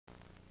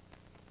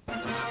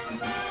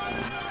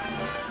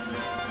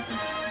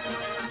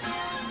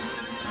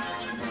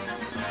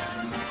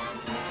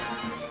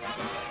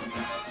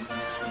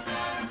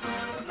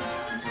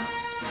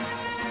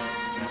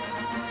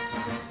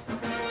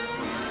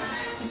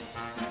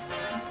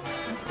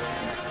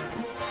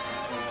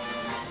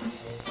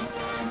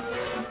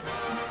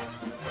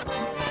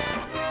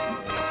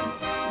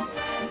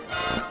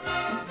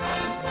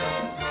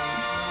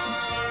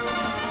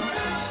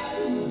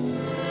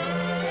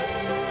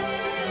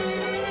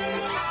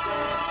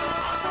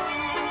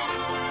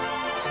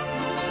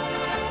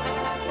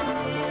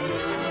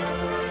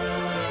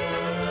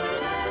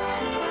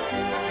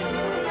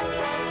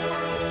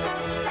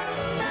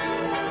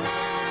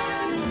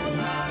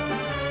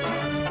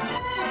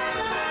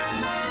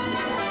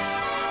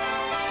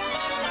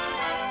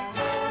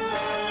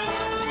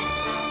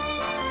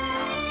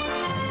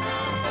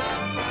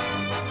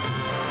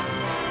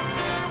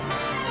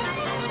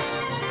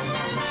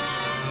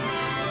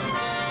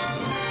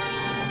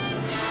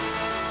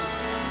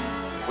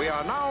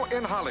are now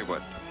in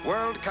Hollywood,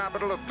 world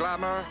capital of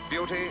glamour,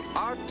 beauty,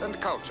 art, and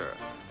culture.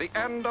 The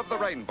end of the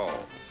rainbow,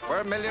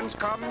 where millions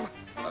come,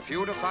 a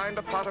few to find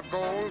a pot of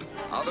gold,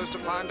 others to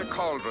find a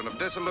cauldron of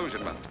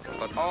disillusionment,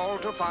 but all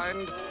to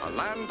find a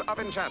land of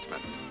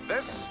enchantment.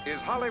 This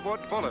is Hollywood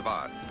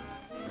Boulevard,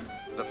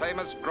 the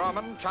famous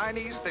Grauman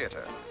Chinese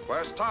theater,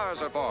 where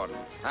stars are born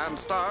and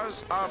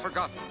stars are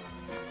forgotten.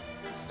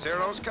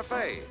 Ciro's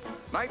Cafe,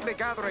 nightly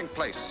gathering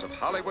place of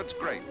Hollywood's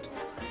great.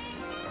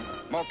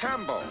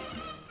 Mocambo,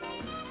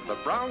 the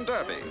Brown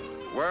Derby,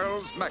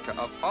 world's mecca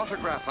of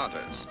autograph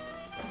hunters.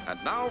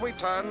 And now we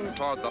turn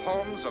toward the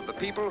homes of the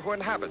people who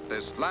inhabit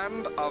this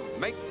land of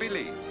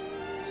make-believe.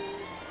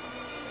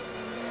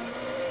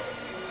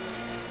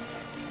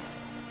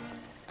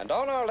 And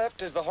on our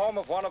left is the home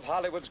of one of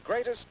Hollywood's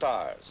greatest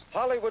stars,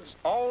 Hollywood's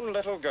own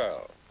little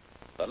girl,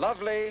 the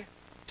lovely,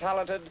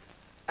 talented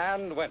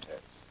Ann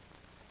Winters.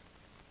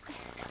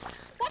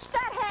 What's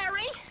that,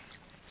 Harry?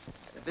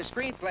 The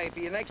screenplay for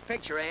your next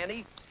picture,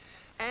 Annie.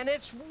 And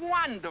it's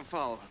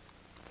wonderful.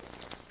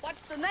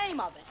 What's the name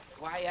of it?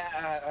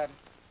 Why,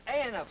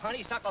 Anne of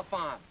Honeysuckle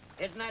Farm.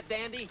 Isn't that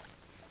dandy?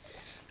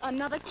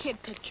 Another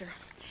kid picture.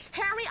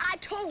 Harry, I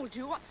told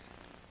you.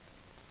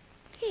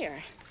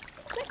 Here,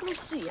 let me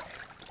see it.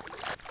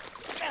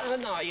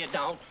 No, you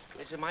don't.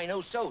 This is my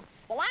new suit.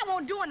 Well, I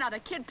won't do another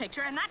kid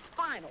picture, and that's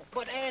final.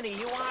 But, Annie,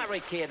 you are a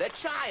kid, a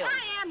child.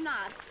 I am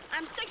not.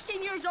 I'm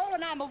 16 years old,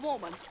 and I'm a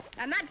woman.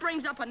 And that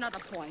brings up another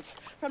point.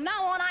 From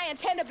now on, I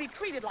intend to be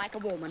treated like a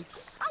woman.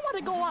 I want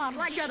to go out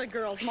like other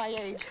girls my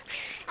age.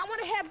 I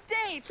want to have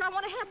dates. I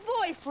want to have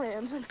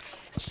boyfriends. And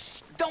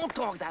don't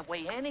talk that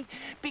way, Annie.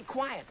 Be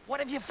quiet.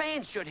 What if your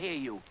fans should hear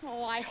you?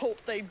 oh, I hope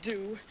they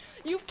do.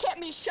 You've kept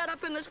me shut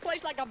up in this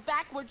place like a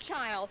backward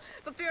child.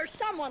 But fear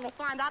someone will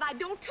find out I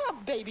don't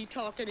talk baby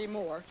talk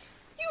anymore.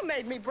 You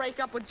made me break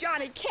up with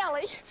Johnny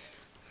Kelly.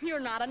 You're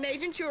not an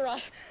agent, you're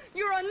a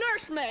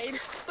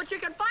nursemaid. But you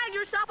can find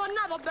yourself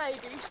another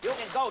baby. You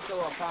can go to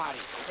a party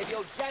if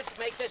you'll just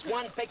make this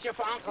one picture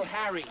for Uncle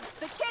Harry.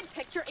 The kid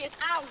picture is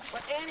out.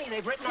 But, Annie,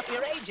 they've written up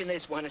your age in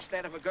this one.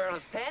 Instead of a girl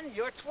of 10,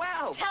 you're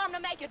 12. Tell him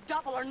to make it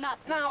double or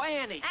nothing. Now,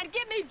 Annie. And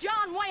give me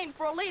John Wayne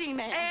for a leading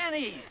man.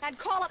 Annie! And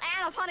call it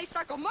Anne of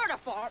Honeysuckle Murder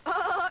Farm.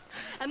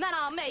 And then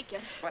I'll make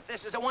it. But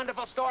this is a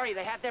wonderful story.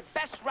 They had their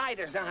best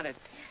writers on it.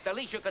 The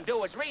least you can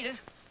do is read it.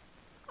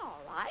 All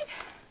right.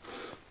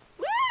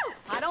 Woo!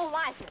 I don't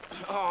like it.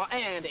 Oh,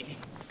 Annie.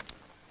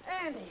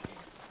 Annie.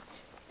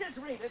 Just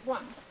read it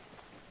once.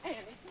 Annie.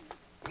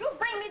 You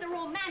bring me the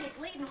romantic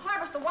lead and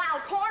harvest the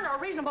wild corn or a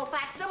reasonable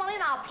facsimile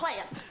and I'll play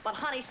it. But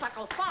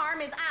Honeysuckle Farm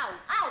is out,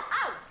 out,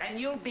 out. And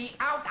you'll be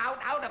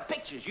out of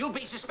pictures. You'll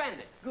be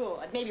suspended.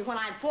 Good. Maybe when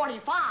I'm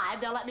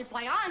 45, they'll let me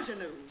play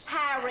ingenues.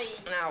 Harry.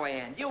 Now,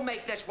 Ann, you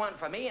make this one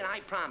for me and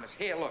I promise.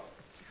 Here, look.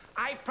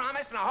 I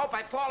promise and I hope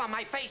I fall on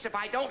my face if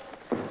I don't.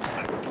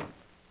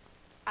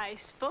 I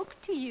spoke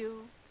to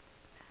you.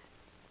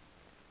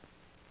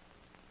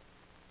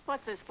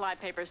 What's this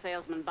flypaper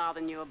salesman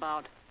bothering you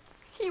about?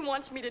 He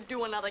wants me to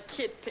do another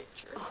kid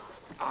picture.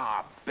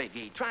 Ah,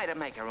 Biggie, try to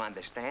make her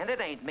understand.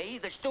 It ain't me.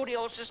 The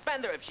studio will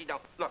suspend her if she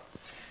don't. Look,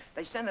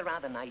 they send her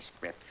out a nice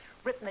script,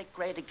 written at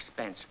great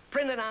expense,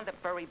 printed on the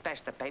very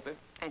best of paper,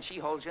 and she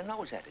holds her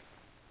nose at it.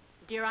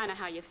 Dear, I know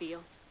how you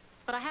feel.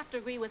 But I have to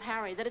agree with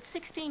Harry that at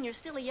 16, you're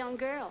still a young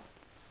girl.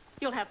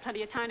 You'll have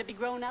plenty of time to be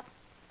grown up.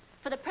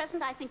 For the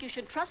present, I think you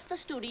should trust the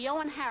studio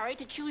and Harry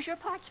to choose your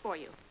parts for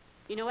you.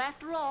 You know,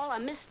 after all, a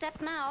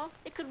misstep now,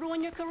 it could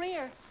ruin your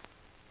career.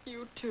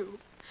 You too.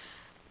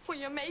 Well,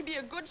 you may be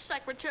a good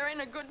secretary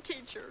and a good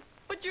teacher,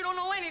 but you don't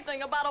know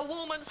anything about a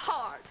woman's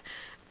heart.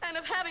 And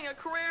if having a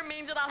career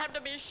means that I'll have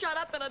to be shut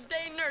up in a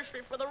day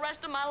nursery for the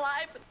rest of my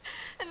life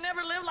and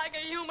never live like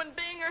a human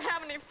being or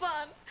have any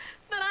fun,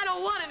 then I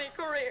don't want any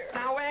career.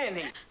 Now,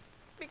 Annie.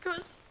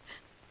 Because,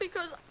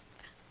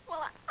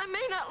 well, I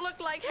may not look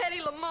like Hedy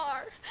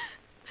Lamarr,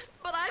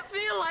 but I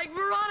feel like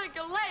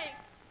Veronica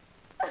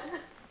Lake.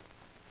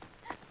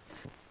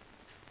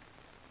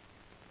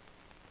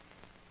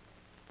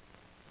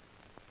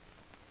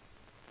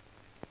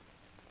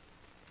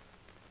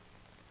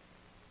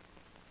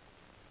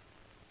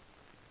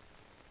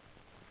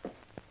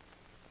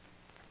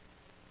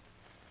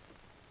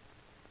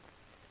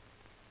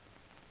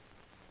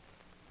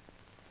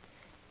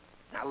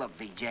 Now, look,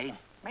 VJ,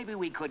 maybe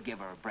we could give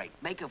her a break.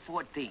 Make her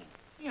 14.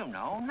 You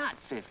know, not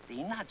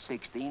 15, not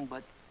 16,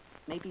 but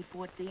maybe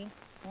 14.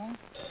 Hmm?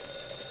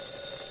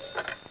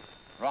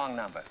 Wrong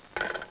number.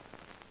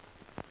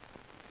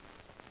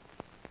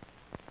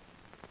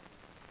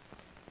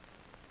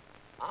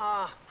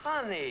 Ah,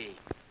 honey,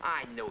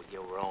 I knew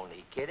you were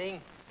only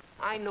kidding.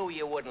 I knew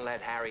you wouldn't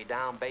let Harry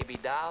down, baby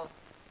doll.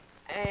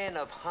 Anne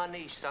of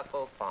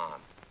Honeysuckle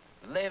Farm,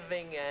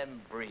 living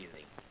and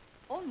breathing.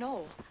 Oh,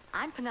 no.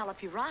 I'm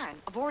Penelope Ryan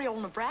of Oriole,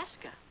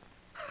 Nebraska.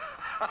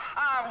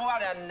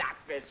 What an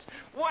actress.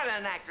 What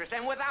an actress.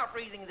 And without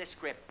reading the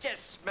script,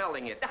 just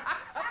smelling it.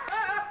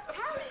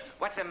 Harry!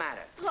 What's the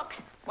matter? Look.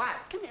 What?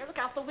 Come here, look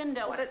out the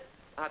window. What?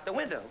 Out the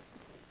window?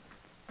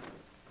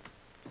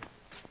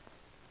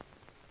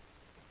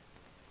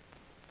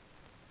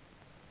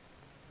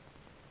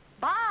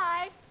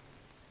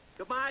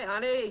 Goodbye,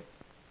 honey.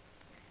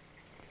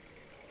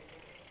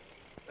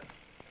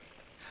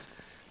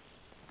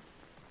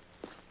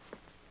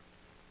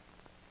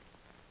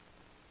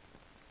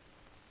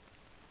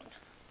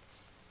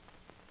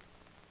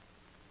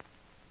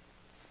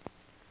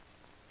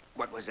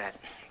 What was that?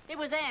 It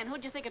was Ann.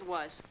 Who'd you think it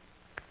was?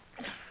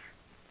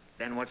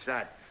 Then what's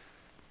that?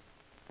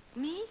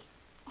 Me?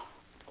 Oh,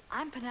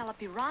 I'm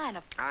Penelope Ryan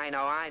of... I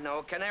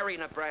know. Canary,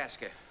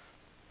 Nebraska.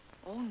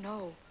 Oh,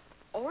 no.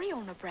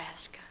 Oreo,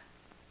 Nebraska.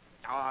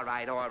 All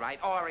right.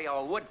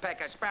 Oriole,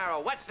 woodpecker,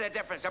 sparrow. What's the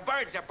difference? A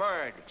bird's a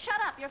bird. Shut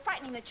up. You're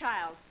frightening the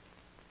child.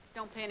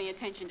 Don't pay any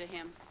attention to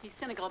him. He's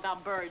cynical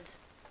about birds.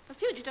 A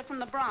fugitive from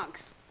the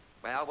Bronx.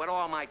 Well, with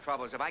all my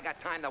troubles, have I got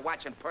time to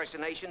watch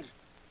impersonations?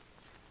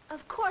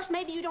 Of course,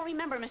 maybe you don't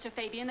remember, Mr.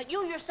 Fabian, that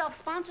you yourself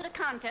sponsored a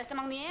contest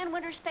among the Ann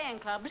Winters fan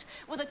clubs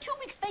with a 2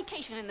 weeks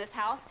vacation in this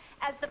house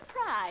as the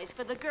prize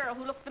for the girl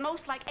who looked the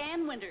most like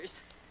Ann Winters.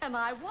 And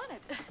I won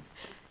it.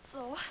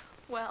 So,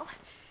 well,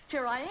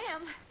 here I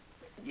am.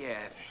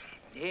 Yeah,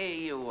 here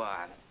you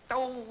are.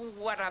 Oh,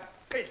 what a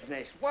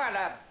business.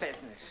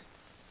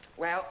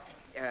 Well,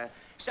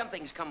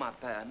 something's come up.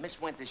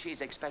 Miss Winters,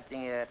 she's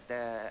expecting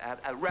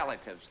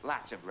relatives,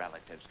 lots of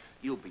relatives.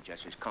 You'll be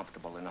just as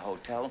comfortable in the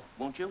hotel,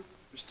 won't you?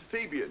 Mr.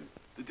 Fabian,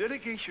 the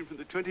delegation from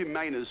the 20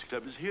 Miners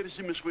Club is here to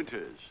see Miss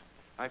Winters.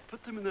 I've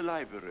put them in the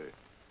library.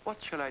 What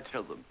shall I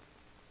tell them?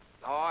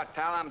 Oh,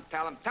 tell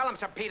them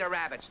some Peter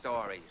Rabbit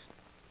stories.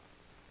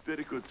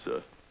 Very good,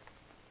 sir.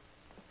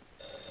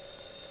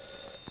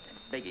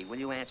 Biggie, will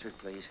you answer it,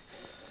 please?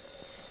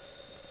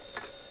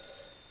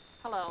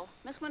 Hello.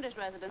 Miss Winters'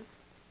 residence.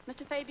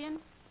 Mr. Fabian?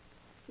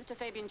 Mr.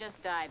 Fabian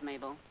just died,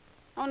 Mabel.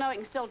 Oh, no, he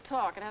can still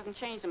talk. It hasn't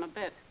changed him a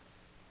bit.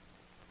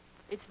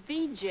 It's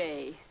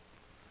VJ.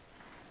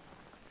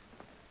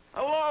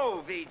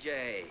 Hello, VJ.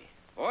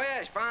 Oh,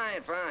 yes,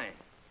 fine.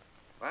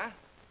 What?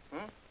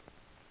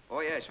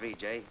 Oh, yes,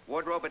 VJ.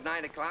 Wardrobe at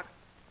 9 o'clock.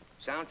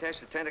 Sound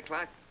test at 10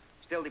 o'clock.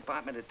 Still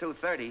department at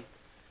 2:30.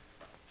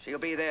 She'll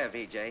be there,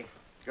 VJ.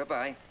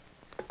 Goodbye.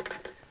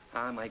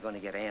 How am I going to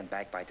get Ann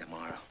back by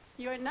tomorrow?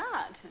 You're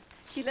not.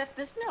 She left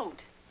this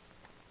note.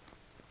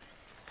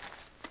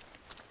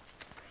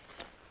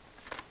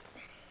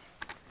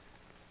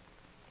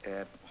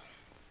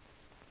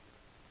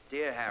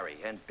 Dear Harry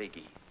and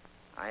Biggie,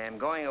 I am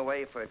going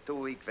away for a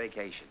 2-week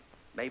vacation,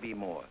 maybe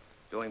more,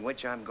 during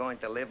which I'm going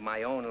to live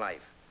my own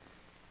life.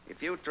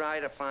 If you try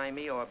to find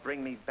me or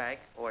bring me back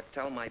or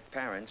tell my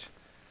parents,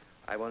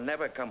 I will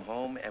never come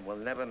home and will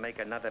never make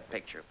another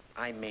picture.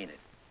 I mean it.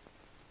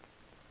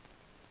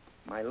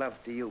 My love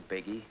to you,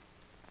 Biggie.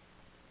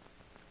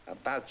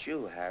 About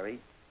you, Harry,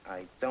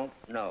 I don't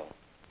know.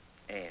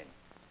 Ann.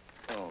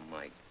 Oh,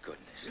 my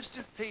goodness.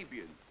 Mr.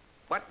 Fabian,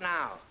 What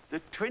now? the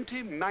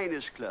 20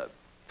 Miners Club.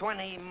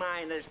 20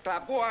 Miners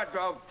Club,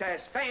 wardrobe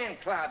test, fan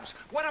clubs.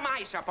 What am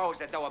I supposed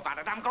to do about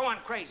it? I'm going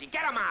crazy.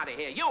 Get them out of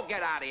here. You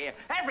get out of here.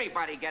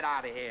 Everybody get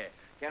out of here.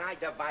 Can I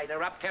divide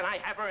her up? Can I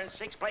have her in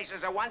 6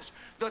 places at once?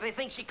 Do they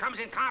think she comes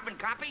in carbon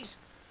copies?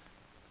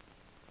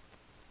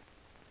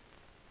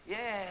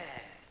 Yeah.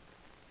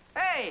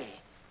 Hey,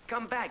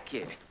 come back,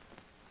 kid.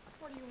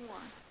 What do you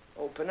want?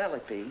 Oh,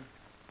 Penelope.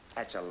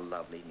 That's a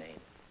lovely name.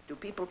 Do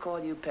people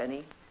call you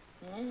Penny?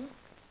 Hmm?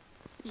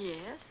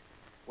 Yes.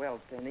 Well,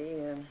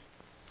 Penny,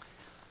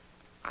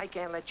 I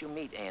can't let you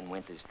meet Ann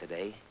Winters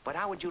today, but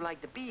how would you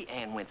like to be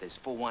Ann Winters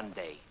for one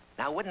day?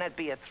 Now, wouldn't that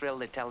be a thrill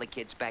to tell the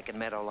kids back in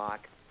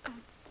Meadowlark?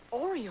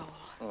 Oreo.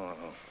 Oh.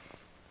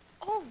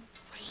 Oh,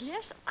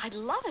 yes, I'd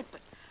love it,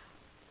 but...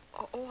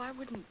 Oh, I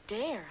wouldn't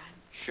dare.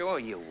 Sure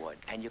you would,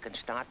 and you can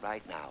start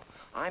right now.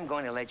 I'm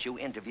going to let you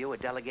interview a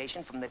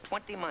delegation from the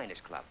 20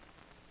 Miners Club.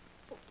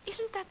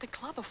 Isn't that the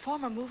club of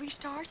former movie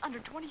stars under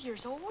 20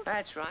 years old?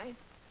 That's right.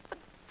 But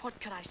what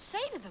could I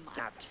say to them?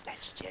 Now,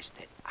 that's just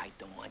it. I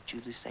don't want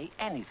you to say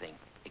anything,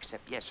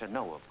 except yes or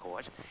no, of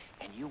course.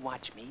 And you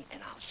watch me,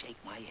 and I'll shake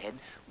my head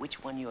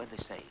which one you're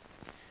to say.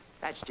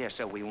 That's just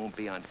so we won't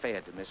be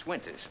unfair to Miss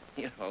Winters,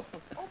 you know.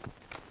 Oh.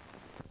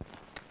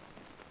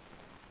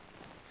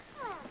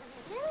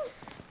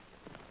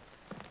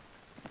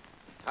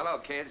 Hello,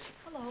 kids.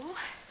 Hello.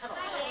 Hello.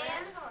 Hi,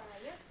 Ann. How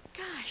are you?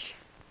 Gosh,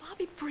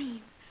 Bobby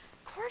Breen,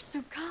 Court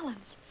Sue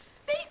Collins,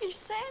 Baby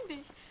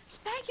Sandy,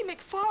 Spanky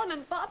McFarlane,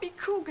 and Bobby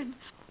Coogan.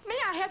 May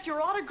I have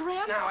your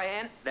autograph? Now,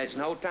 Ann, there's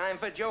no time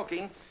for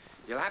joking.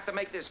 You'll have to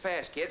make this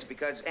fast, kids,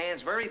 because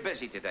Ann's very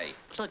busy today.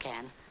 Look,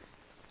 Ann,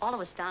 all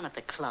of us down at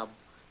the club,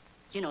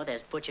 you know,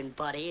 there's Butch and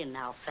Buddy and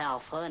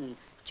Alfalfa and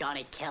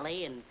Johnny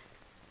Kelly and...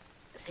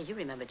 Say, you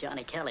remember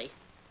Johnny Kelly.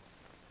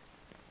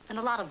 And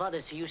a lot of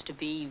others who used to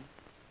be,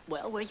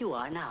 well, where you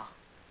are now.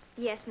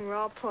 Yes, and we're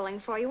all pulling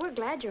for you. We're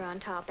glad you're on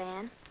top,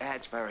 Ann.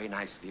 That's very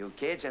nice of you,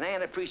 kids, and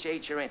Ann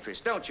appreciates your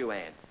interest, don't you,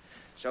 Ann?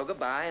 So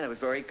goodbye, and it was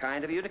very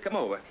kind of you to come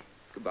over.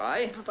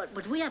 Goodbye.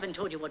 But we haven't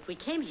told you what we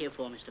came here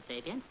for, Mr.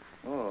 Fabian.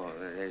 Oh,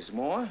 there's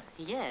more?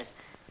 Yes.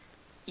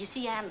 You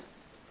see, Ann,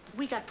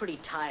 we got pretty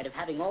tired of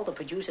having all the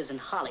producers in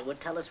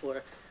Hollywood tell us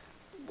we're,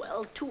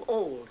 well, too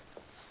old.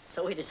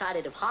 So we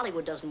decided if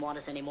Hollywood doesn't want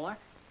us anymore,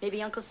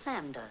 maybe Uncle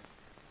Sam does.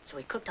 So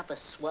we cooked up a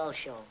swell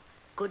show.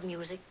 good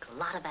music, a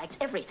lot of acts,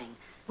 everything.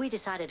 We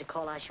decided to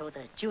call our show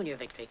the Junior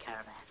Victory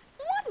Caravan.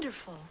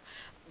 Wonderful.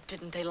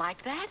 Didn't they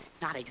like that?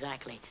 Not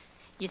exactly.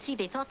 You see,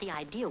 they thought the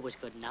idea was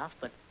good enough,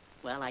 but,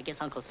 well, I guess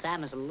Uncle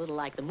Sam is a little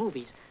like the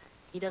movies.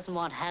 He doesn't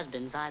want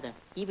has-beens either,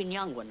 even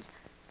young ones.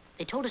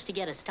 They told us to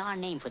get a star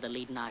name for the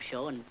lead in our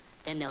show, and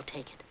then they'll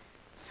take it.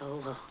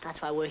 So, well,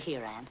 that's why we're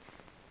here, Aunt.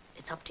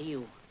 It's up to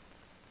you.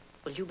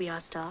 Will you be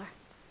our star?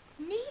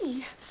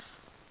 Me?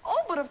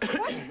 Oh, but of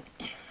course...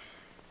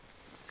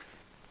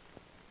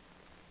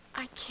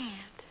 I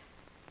can't.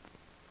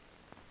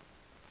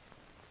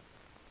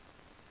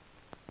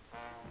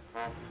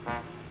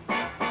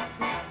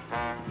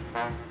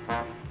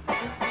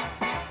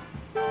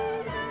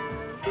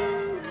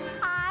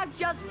 I've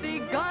just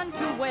begun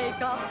to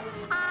wake up.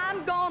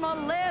 I'm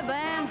gonna live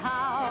and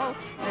how.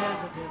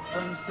 There's a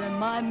difference in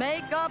my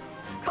makeup,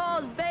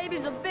 'cause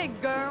baby's a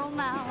big girl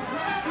now.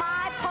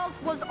 My pulse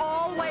was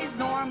always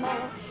normal.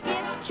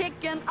 It's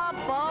kicking up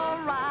a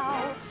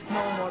row.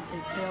 No more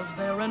pigtails,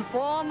 they're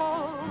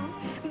informal.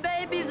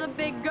 Baby's a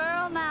big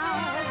girl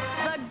now.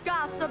 The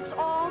gossips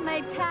all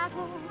may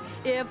tattle.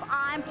 If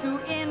I'm too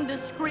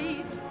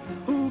indiscreet,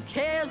 who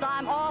cares?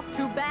 I'm off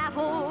to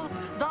battle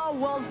the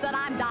wolves that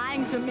I'm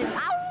dying to meet.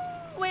 Ow!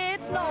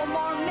 It's no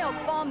more milk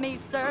for me,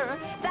 sir.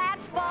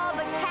 That's for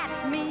the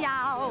cat's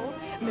meow.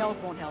 Milk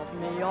won't help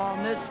me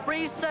on this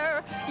spree,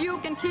 sir. You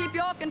can keep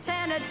your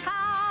contented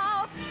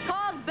cow,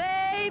 'cause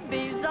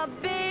baby's a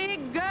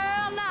big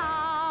girl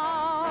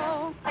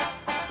now.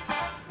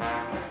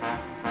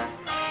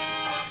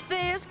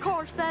 This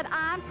course that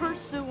I'm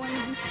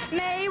pursuing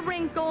may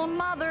wrinkle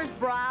mother's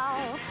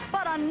brow,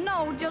 but I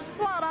know just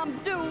what I'm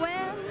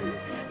doing.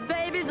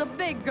 Baby's a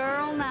big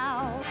girl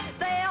now.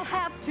 They'll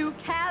have to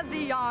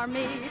caviar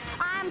me.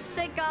 I'm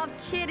sick of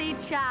kitty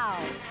chow.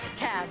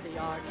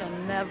 Caviar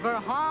can never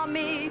harm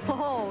me.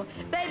 Oh,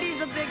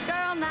 baby's a big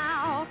girl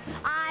now.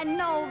 I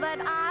know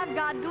that I've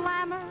got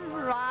glamour.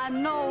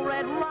 I'm no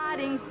Red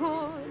Riding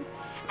Hood.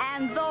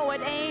 And though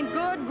it ain't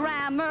good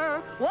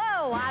grammar,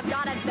 whoa, I've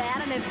got it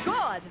bad and it's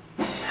good.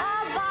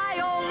 A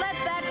violet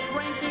that's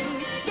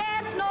shrinking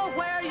gets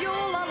nowhere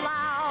you'll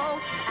allow.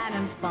 And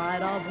in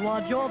spite of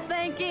what you're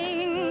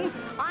thinking,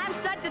 I'm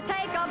set to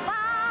take a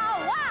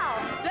bow. Wow,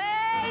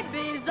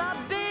 baby's a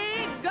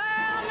big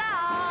girl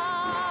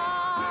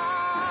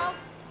now.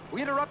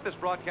 We interrupt this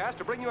broadcast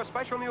to bring you a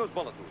special news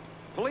bulletin.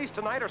 Police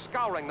tonight are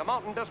scouring the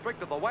mountain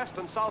district of the West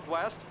and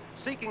Southwest,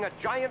 seeking a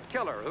giant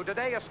killer who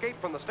today escaped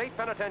from the state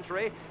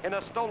penitentiary in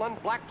a stolen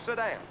black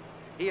sedan.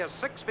 He is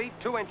 6 feet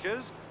 2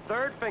 inches,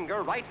 third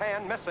finger, right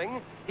hand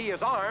missing. He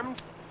is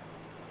armed.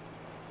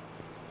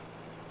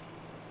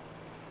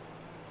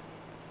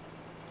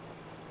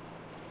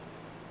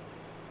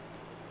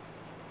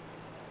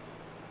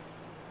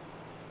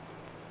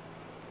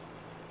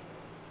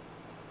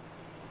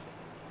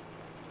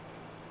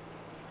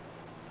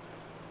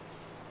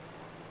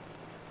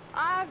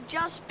 I've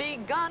just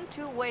begun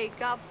to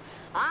wake up.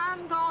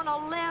 I'm gonna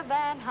live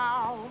and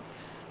how.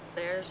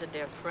 There's a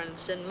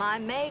difference in my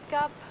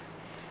makeup.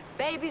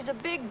 Baby's a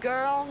big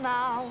girl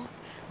now.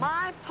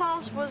 My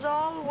pulse was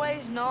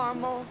always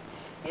normal.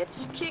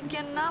 It's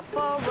kicking up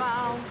a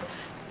row.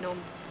 No.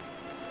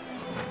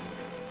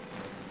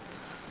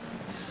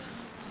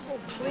 Oh,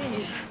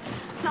 please.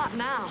 Not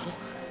now.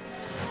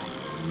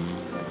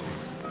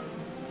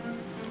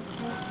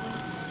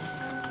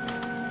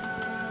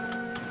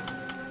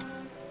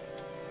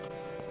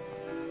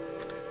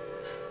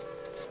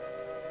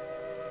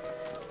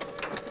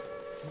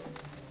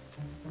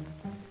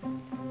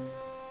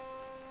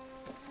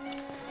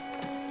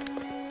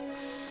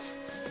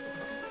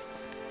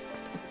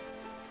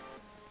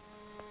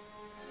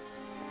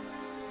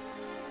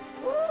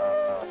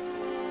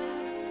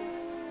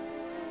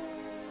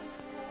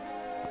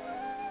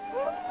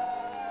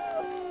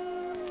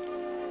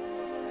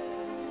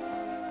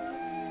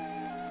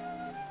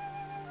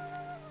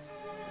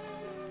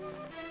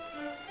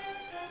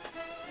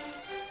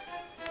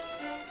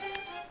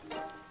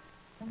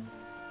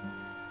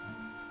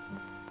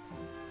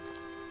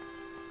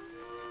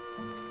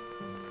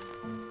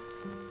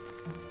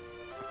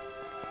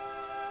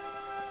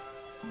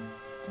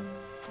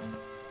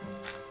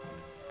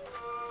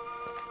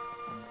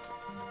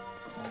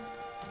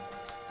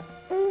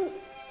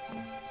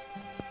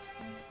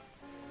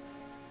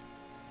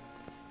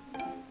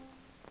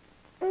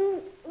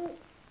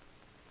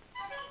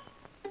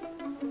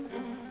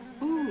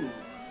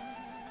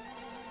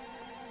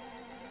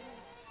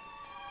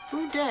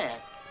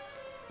 Dad,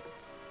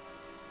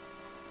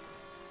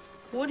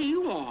 what do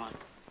you want?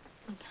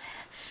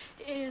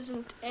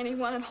 Isn't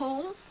anyone at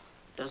home?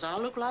 Does I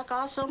look like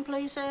I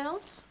someplace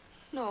else?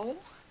 No.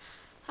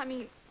 I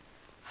mean,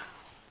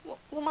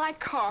 well, my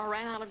car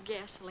ran out of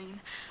gasoline.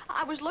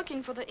 I was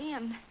looking for the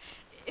inn.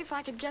 If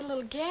I could get a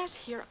little gas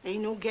here.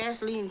 Ain't no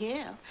gasoline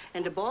here.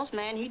 And the boss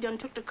man, he done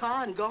took the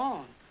car and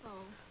gone.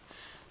 Oh.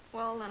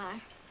 Well, then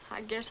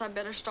I guess I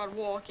better start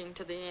walking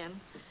to the inn.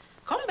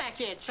 Come back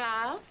here,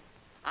 child.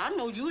 I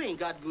know you ain't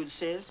got good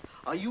sense,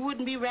 or you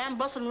wouldn't be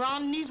rambussing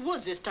around in these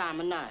woods this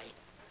time of night.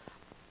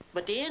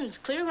 But the end's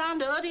clear around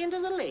the other end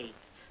of the lake.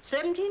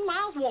 17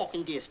 miles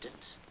walking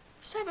distance.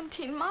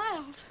 17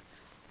 miles?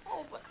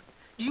 Oh, but...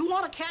 Do you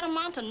want a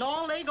catamount to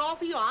gnaw a leg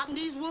off of you out in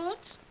these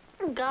woods?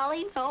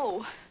 Golly,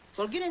 no.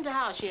 Well, get in the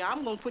house here.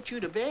 I'm going to put you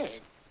to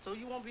bed. So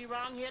you won't be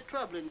around here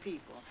troubling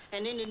people.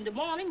 And then in the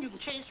morning, you can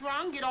chase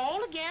around and get all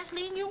the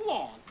gasoline you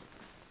want.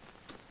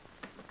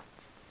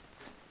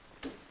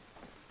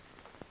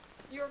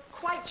 You're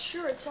quite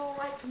sure it's all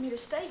right for me to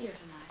stay here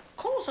tonight? Of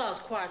course I was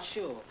quite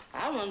sure.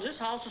 I run this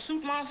house to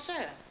suit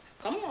myself.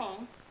 Come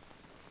on.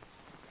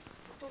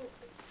 Well,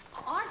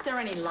 aren't there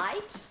any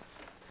lights?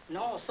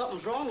 No,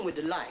 something's wrong with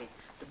the light.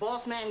 The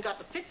boss man got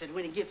to fix it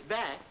when he gets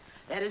back.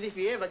 That is, if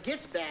he ever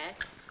gets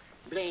back.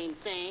 Blame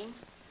thing.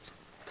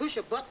 Push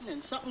a button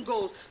and something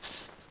goes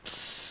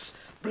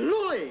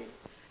blooey,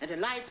 and the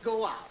lights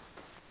go out.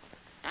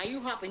 Now you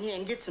hop in here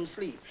and get some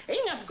sleep.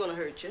 Ain't nothing gonna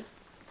hurt you.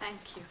 Thank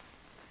you.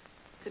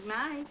 Good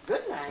night.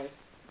 Good night.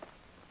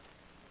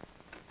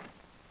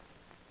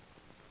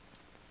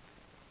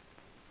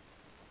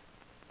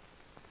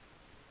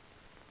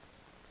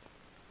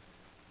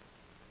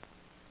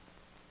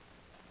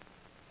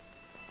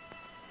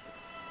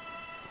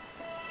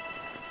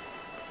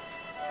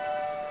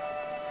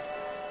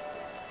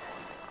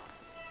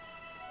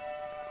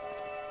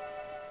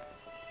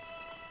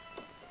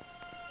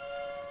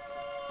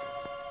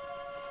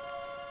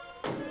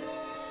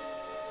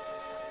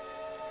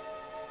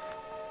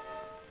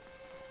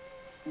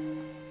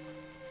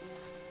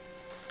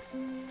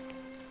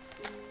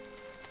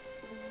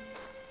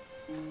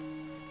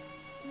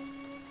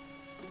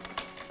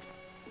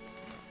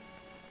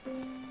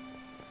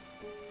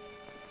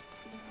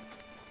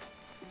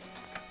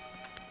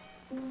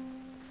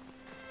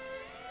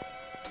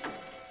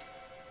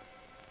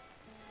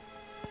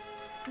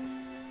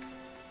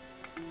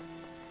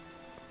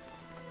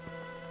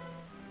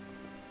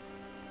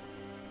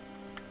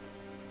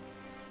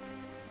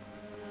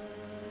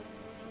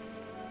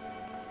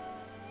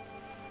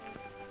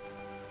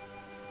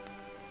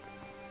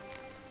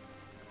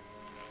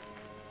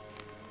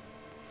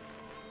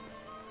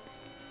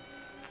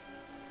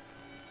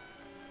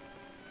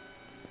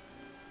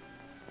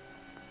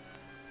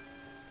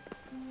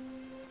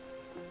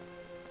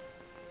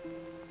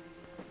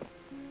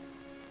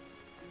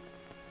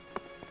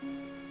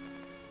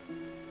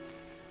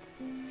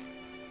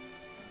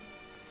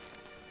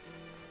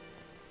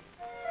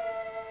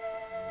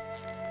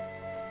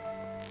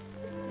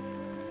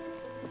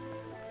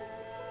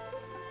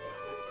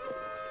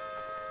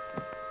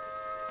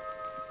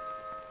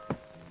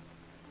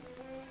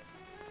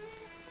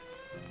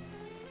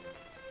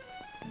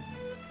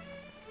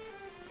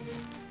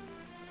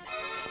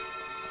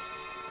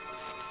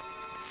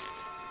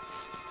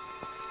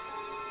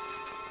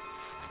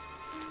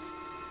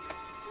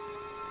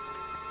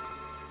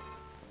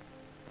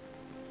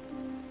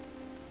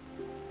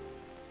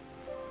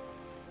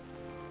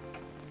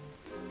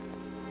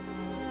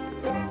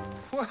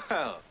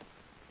 Well,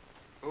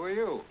 who are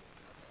you?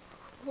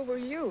 Who are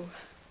you?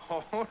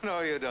 Oh, no,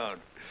 you don't.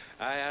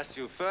 I asked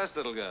you first,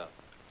 little girl.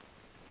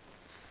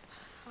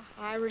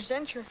 I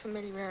resent your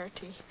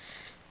familiarity,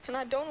 and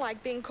I don't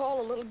like being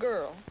called a little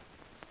girl.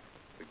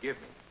 Forgive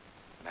me,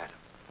 madam.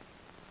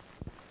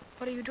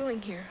 What are you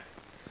doing here?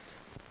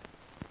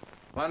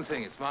 One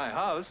thing, it's my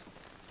house.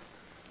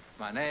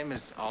 My name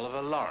is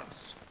Oliver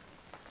Lawrence.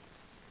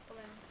 Well,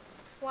 then,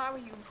 why were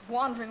you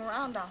wandering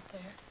around out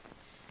there?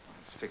 I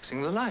was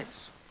fixing the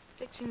lights.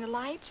 Fixing the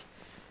lights?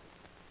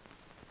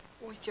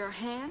 With your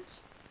hands?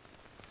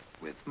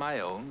 With my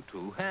own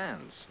 2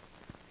 hands.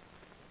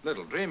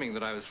 Little dreaming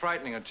that I was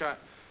frightening a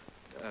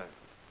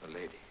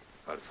lady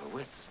out of her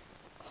wits.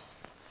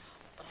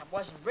 But I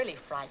wasn't really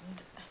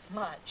frightened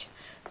much.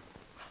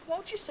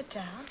 Won't you sit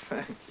down?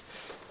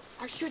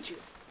 Or should you?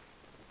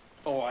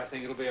 Oh, I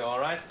think it'll be all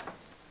right.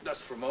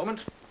 Just for a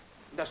moment.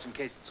 Just in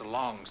case it's a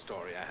long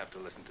story I have to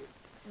listen to.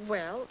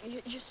 Well,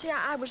 you see,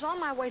 I was on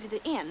my way to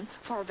the inn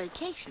for a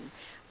vacation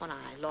when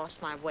I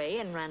lost my way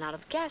and ran out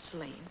of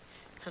gasoline.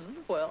 And,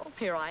 well,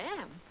 here I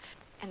am.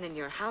 And then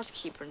your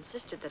housekeeper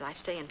insisted that I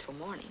stay until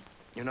morning.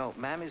 You know,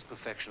 Mammy's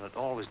perfection at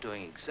always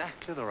doing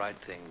exactly the right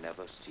thing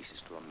never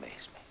ceases to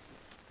amaze me.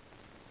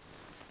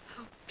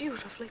 How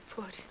beautifully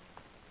put.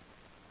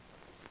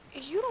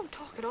 You don't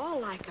talk at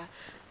all like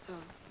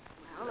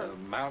a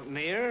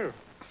mountaineer?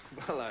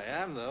 Well, I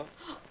am, though.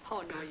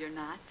 Oh, no, you're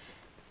not.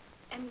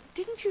 And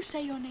didn't you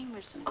say your name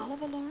was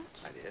Oliver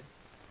Lawrence? I did.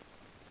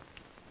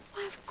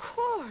 Why, of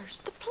course,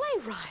 the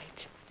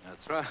playwright.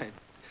 That's right.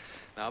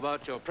 Now,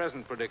 about your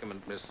present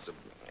predicament, Miss...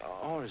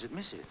 or is it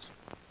Mrs.?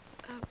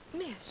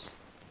 Miss.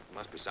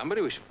 Must be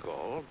somebody we should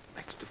call.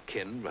 Next of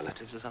kin,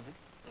 relatives or something.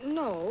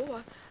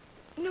 No,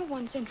 no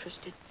one's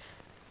interested.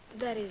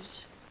 That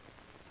is...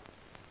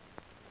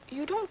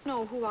 You don't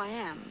know who I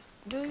am,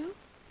 do you?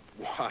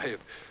 Why...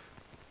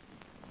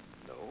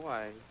 No,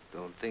 I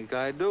don't think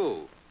I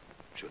do.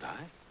 Should I?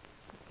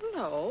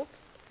 No.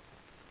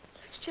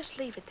 Let's just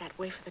leave it that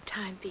way for the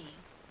time being,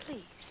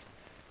 please.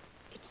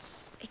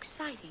 It's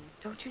exciting,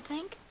 don't you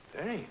think?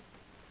 Very.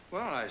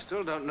 Well, I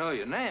still don't know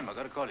your name. I've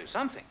got to call you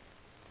something.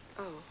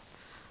 Oh.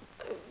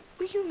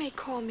 Well, you may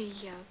call me,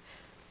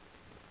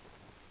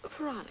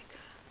 Veronica.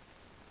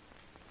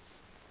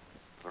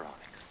 Veronica.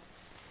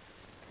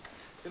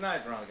 Good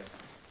night, Veronica.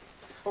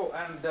 Oh,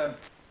 and,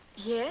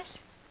 Yes?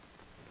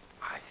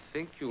 I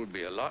think you'll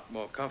be a lot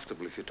more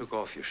comfortable if you took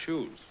off your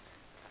shoes.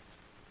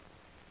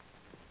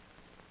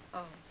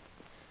 Oh.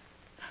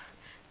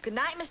 Good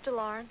night, Mr.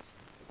 Lawrence.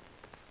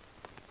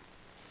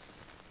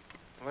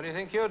 What do you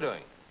think you're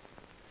doing?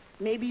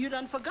 Maybe you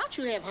done forgot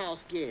you have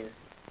house guests.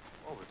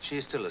 Oh, but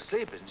she's still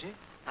asleep, isn't she?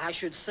 I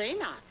should say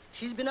not.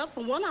 She's been up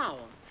for 1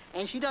 hour.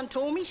 And she done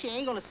told me she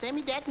ain't gonna send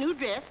me that new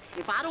dress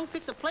if I don't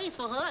fix a place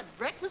for her at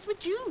breakfast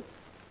with you.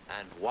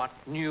 And what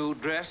new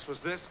dress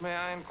was this, may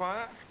I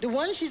inquire? The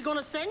one she's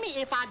gonna send me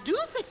if I do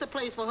fix a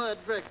place for her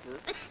at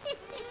breakfast.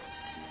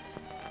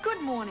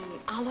 Good morning,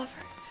 Oliver.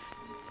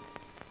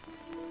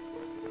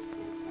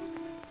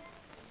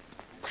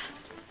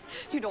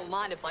 You don't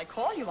mind if I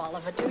call you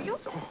Oliver, do you?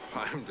 Oh,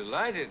 I'm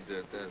delighted,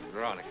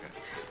 Veronica.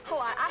 Oh,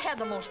 I had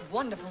the most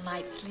wonderful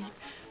night's sleep.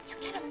 You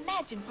can't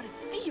imagine what it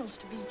feels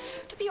to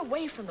be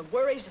away from the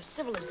worries of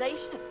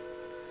civilization.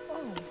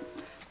 Oh,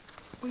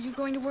 were you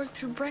going to work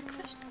through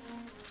breakfast?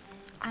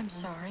 I'm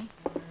sorry.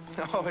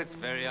 Oh, it's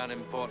very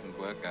unimportant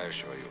work, I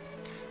assure you.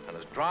 And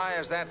as dry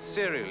as that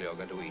cereal you're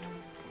going to eat,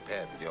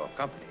 compared with your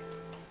company.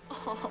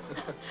 Oh,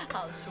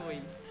 how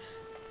sweet.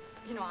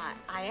 You know,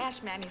 I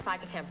asked Mammy if I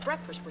could have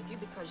breakfast with you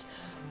because,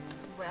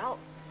 well,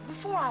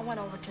 before I went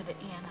over to the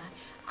inn,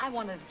 I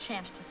wanted a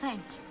chance to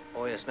thank you.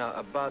 Oh, yes. Now,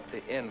 about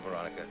the inn,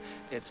 Veronica,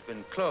 it's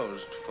been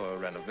closed for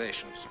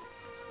renovations.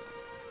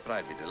 But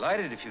I'd be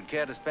delighted if you'd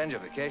care to spend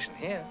your vacation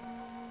here.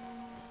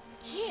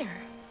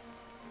 Here?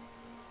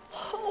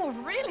 Oh,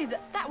 really?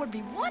 That would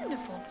be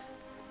wonderful.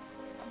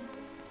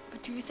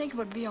 But do you think it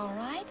would be all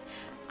right?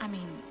 I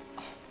mean,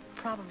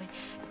 probably.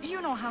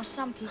 You know how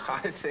some people...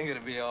 I think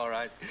it'd be all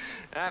right.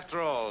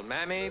 After all,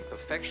 Mammy,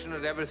 perfection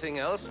at everything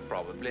else,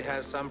 probably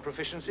has some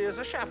proficiency as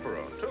a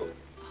chaperone, too.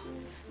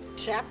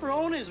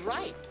 Chaperone is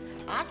right.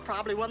 I'm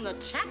probably one of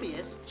the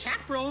chappiest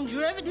chaperones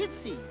you ever did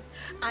see.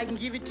 I can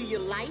give it to you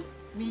light,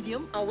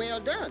 medium, or well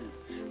done.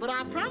 But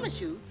I promise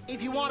you,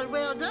 if you want it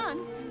well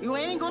done, you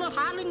ain't gonna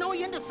hardly know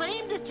you're in the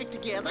same district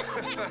together.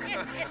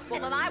 Well,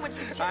 then I would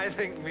suggest... I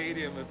think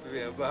medium would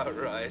be about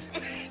right.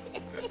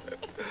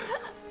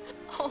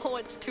 Oh,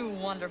 it's too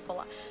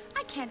wonderful.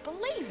 I can't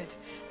believe it.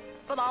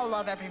 But I'll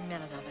love every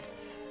minute of it.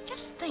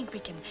 Just think, we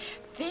can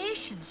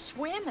fish and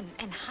swim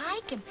and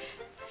hike and...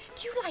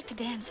 Do you like to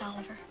dance,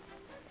 Oliver?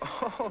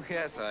 Oh,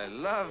 yes, I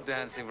love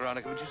dancing,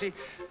 Veronica. But you see,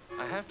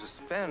 I have to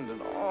spend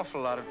an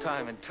awful lot of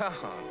time in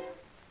town.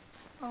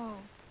 Oh.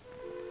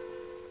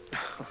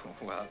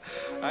 Well,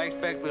 I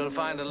expect we'll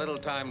find a little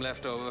time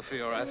left over for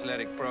your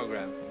athletic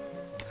program.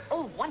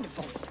 Oh,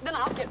 wonderful. Then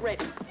I'll get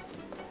ready.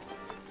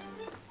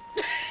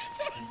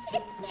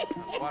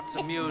 What's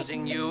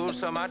amusing you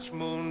so much,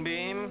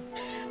 Moonbeam?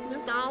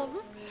 Mr.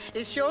 Oliver,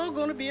 it's sure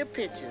gonna be a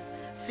picture.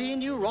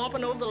 Seeing you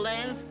romping over the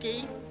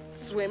landscape,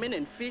 swimming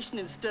and fishing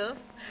and stuff.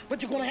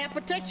 But you're gonna have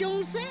to protect your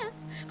own self.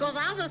 Because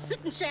I'm a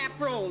sitting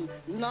chaperone,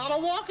 not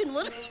a walking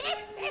one.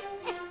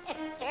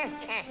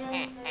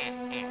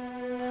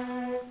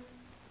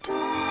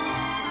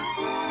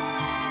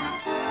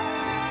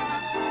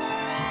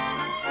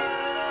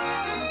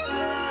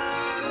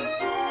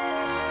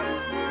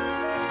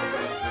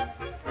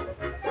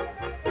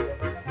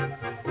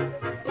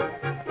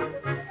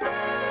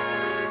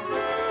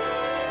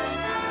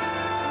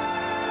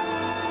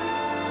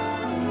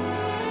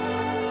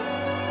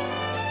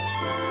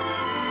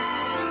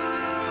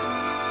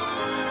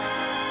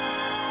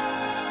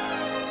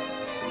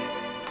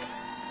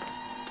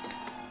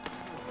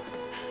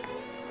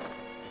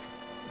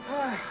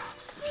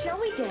 Shall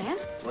we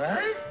dance?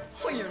 What?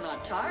 Oh, you're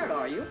not tired,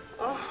 are you?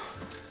 Oh,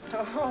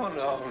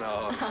 no.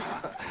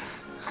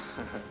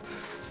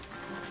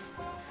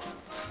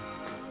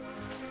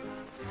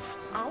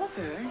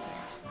 Oliver,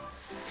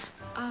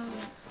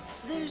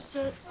 there's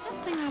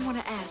something I want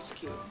to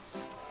ask you.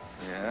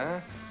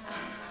 Yeah?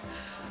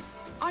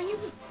 Are you...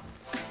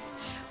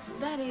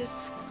 That is...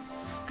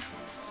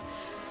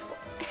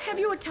 Have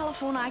you a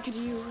telephone I could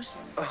use?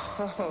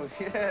 Oh,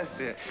 yes,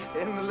 dear.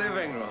 In the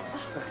living room.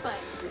 Oh,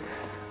 thank you.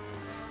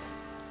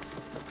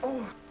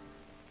 Oh.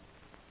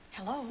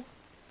 Hello?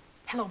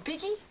 Hello,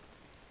 Biggie?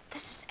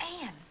 This is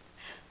Ann.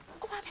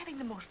 Oh, I'm having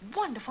the most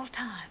wonderful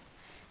time.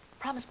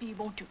 Promise me you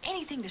won't do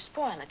anything to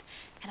spoil it,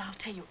 and I'll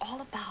tell you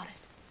all about it.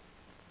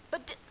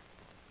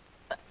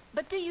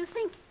 But do you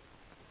think...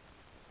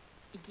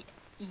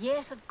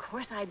 Yes, of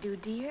course I do,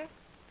 dear.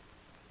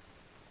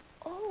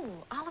 Oh,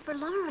 Oliver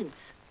Lawrence.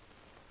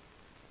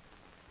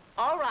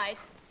 All right.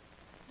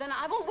 Then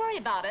I won't worry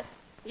about it.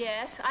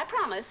 Yes, I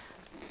promise.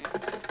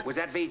 Was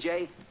that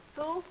VJ?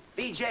 Who?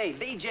 VJ.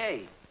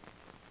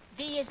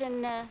 V is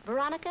in,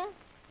 Veronica?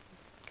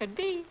 Could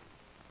be.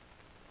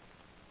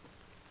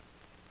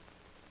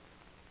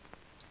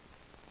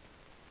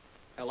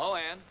 Hello,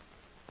 Ann.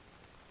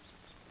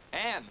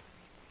 Ann!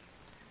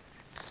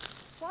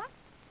 What?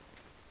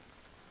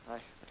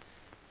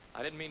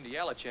 I didn't mean to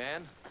yell at you,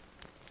 Ann.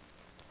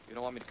 You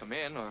don't want me to come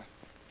in, or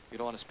you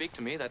don't want to speak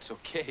to me, that's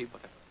okay,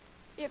 but...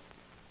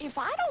 If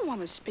I don't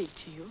want to speak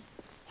to you,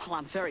 well,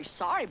 I'm very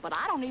sorry, but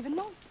I don't even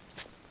know.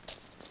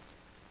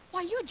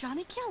 Why, you're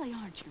Johnny Kelly,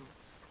 aren't you?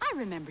 I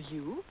remember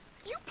you.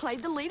 You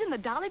played the lead in the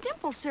Dolly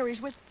Dimple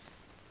series with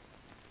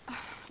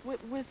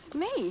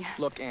me.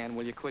 Look, Ann,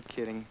 will you quit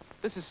kidding?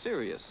 This is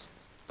serious.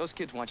 Those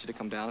kids want you to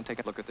come down and take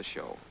a look at the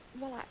show.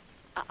 Well,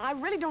 I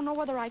really don't know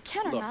whether I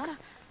can or Look, not.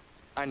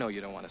 I know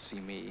you don't want to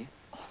see me.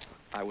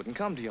 I wouldn't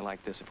come to you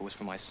like this if it was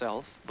for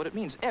myself, but it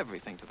means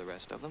everything to the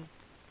rest of them.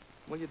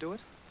 Will you do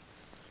it?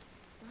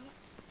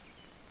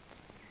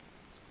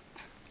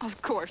 Of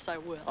course I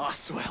will. Oh,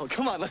 swell.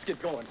 Come on, let's get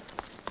going.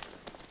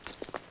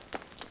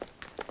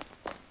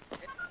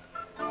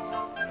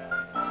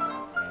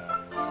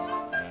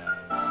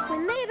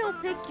 When they don't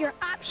pick your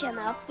option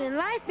up, then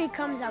life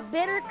becomes a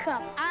bitter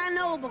cup. I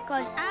know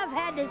because I've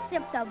had to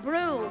sip the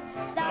brew.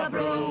 The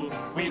brew.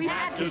 We've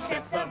had to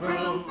sip the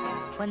brew.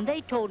 When they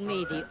told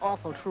me the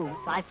awful truth,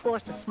 I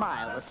forced a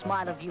smile, the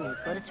smile of youth.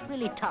 But it's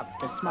really tough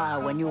to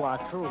smile when you are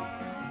through.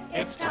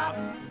 It's tough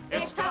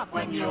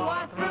when you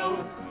are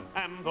through.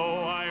 And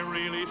though I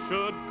really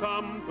should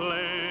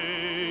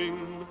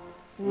complain,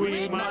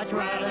 We'd much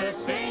rather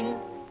sing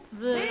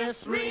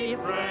this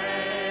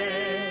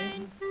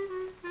refrain.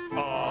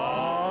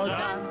 All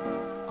done,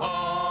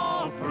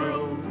 all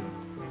through,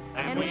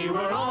 and we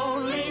were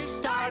only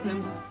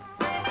starting.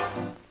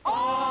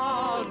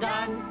 All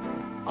done,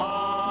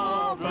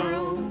 all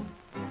through.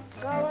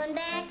 Going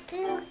back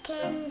to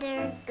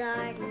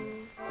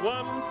kindergarten.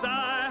 once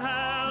I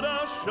had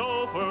a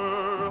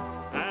chauffeur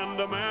and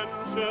a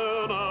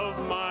mansion of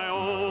my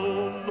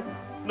own.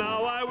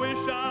 Now I wish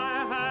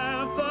I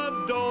had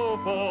the dough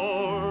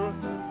for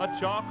a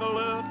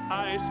chocolate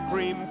ice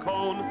cream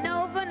cone.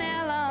 No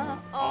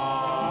vanilla,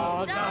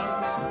 all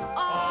done,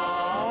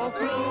 all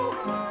through,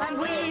 and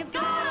we've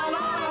got a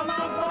lot of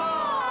love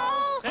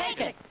balls. Take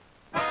it.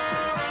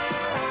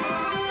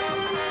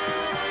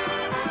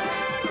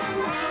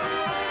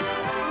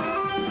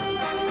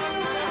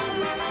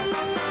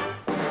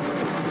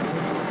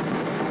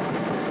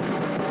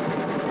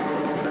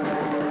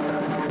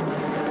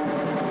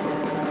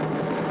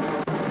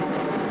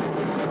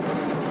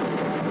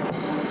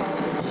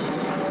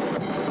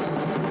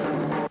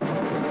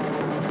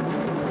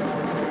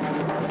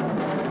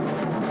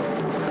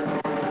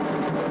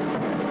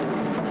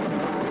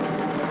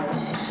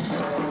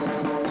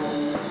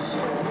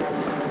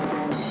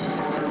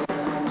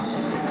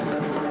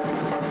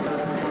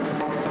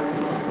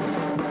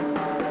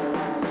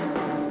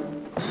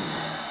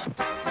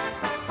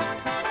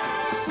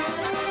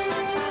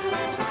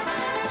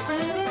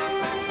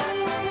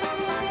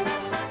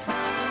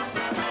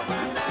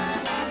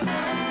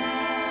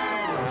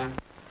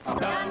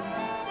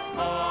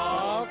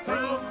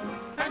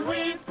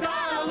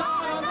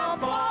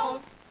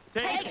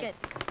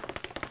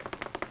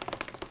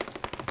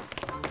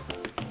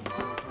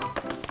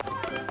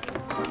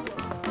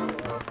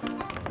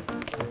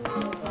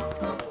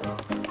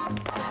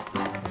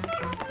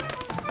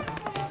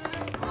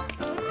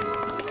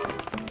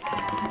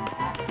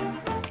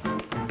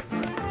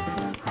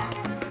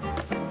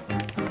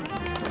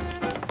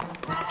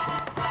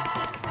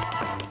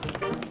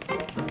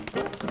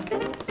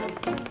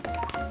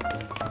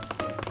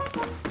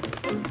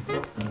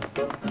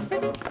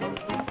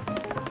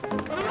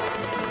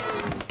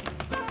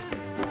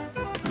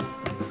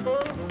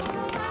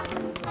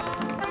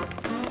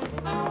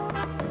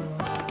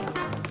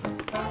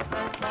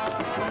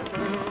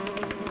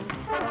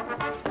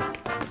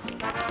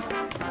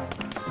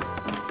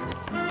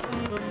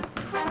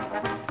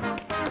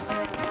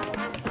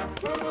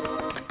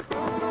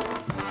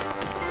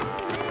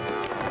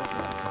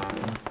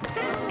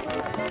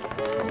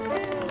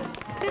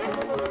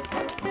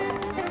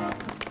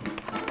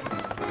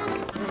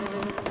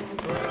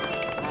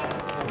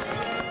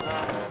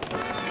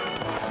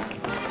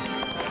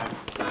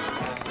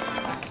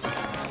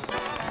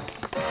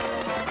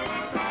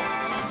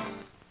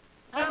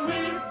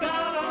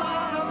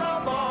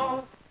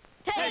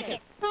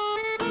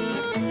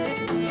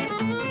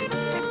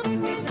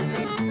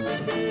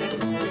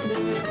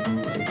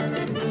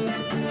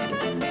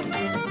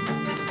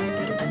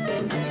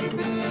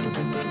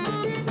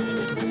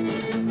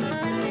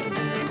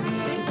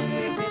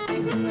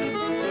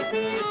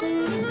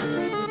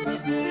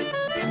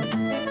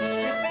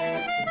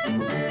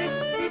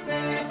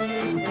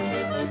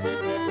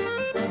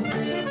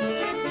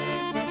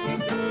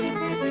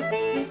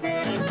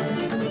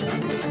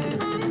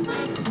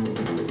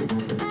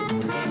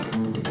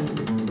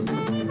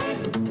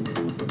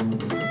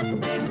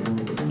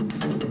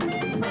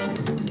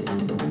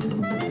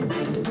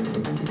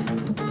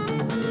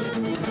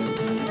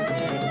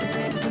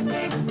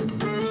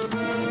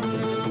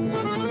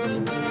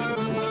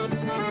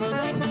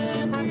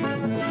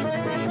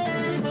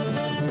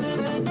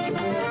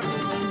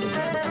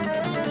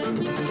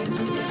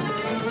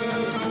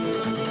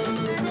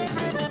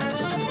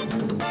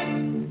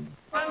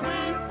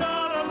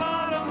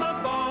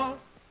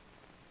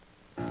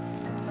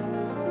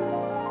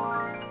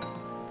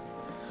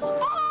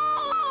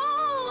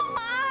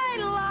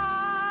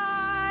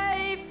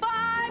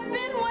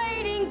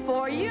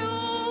 you,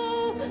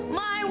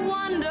 my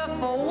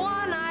wonderful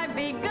one. I've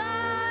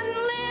begun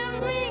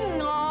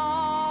living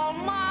all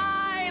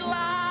my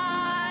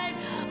life.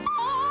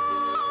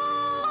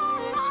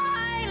 All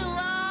my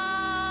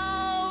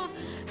love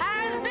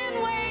has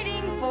been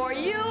waiting for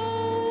you.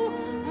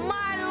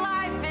 My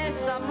life is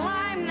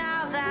sublime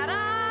now that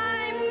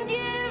I'm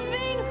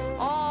giving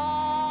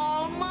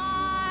all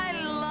my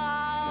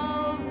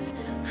love.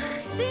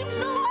 Seems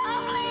so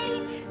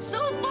lovely, so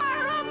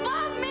far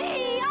above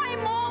me,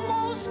 I'm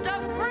almost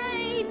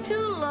afraid to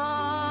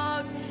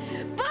look.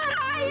 But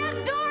I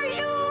adore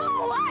you,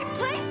 I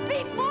place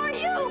before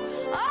you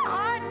a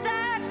heart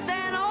that's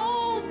an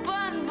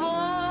open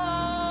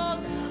book.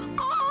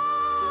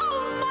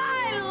 Oh,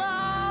 my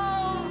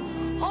love,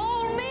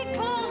 hold me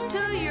close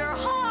to your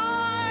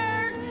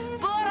heart,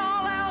 but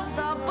all else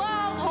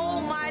above,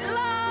 hold my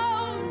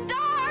love,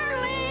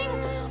 darling,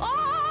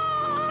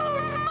 all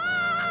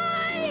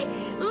my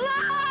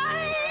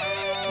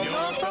life.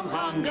 You're from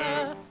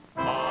hunger,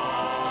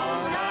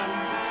 on and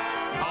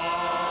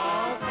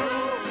all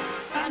through.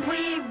 And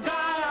we've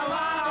got a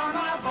lot on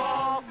the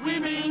ball. We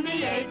mean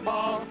the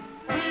 8-ball.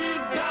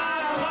 We've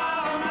got a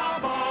lot on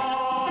the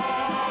ball.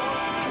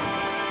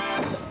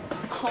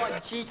 Oh,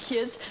 gee,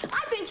 kids,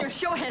 I think your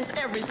show has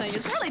everything.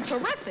 It's really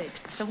terrific.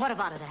 Then what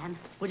about it, Ann?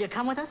 Will you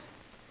come with us?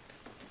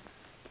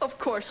 Of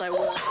course I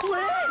will. We're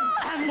in!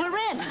 And we're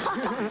in!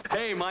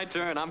 Hey, my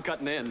turn. I'm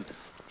cutting in.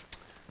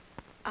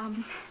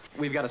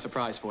 We've got a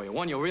surprise for you,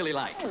 one you'll really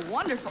like. Oh,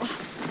 wonderful.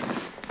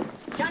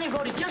 Johnny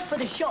wrote it just for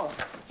the show.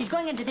 He's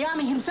going into the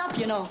Army himself,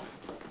 you know.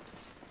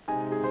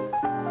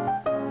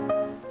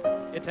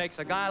 It takes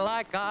a guy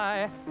like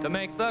I to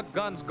make the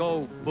guns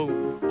go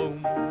boom,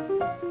 boom.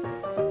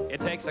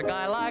 It takes a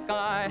guy like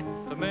I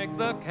to make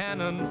the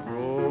cannons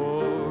roar.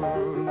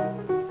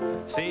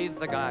 See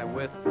the guy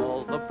with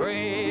all the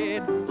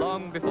braid,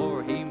 long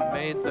before he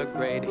made the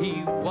grade.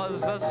 He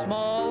was a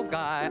small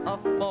guy, a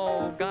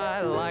fall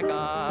guy like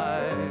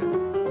I.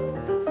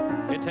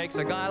 It takes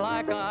a guy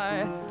like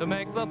I to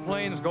make the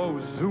planes go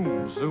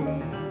zoom,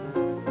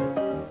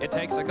 zoom. It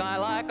takes a guy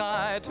like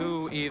I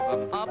to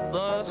even up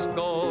the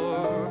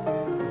score.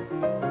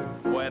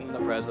 When the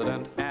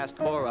president asked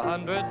for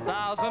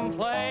 100,000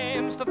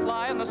 planes to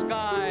fly in the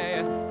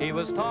sky, he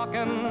was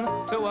talking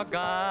to a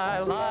guy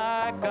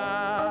like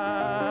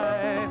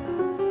I.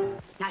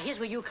 Now, here's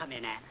where you come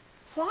in, Ann.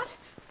 What?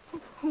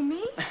 Who,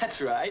 me?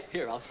 That's right.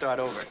 Here, I'll start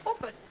over. Oh,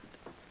 but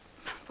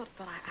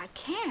I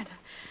can't.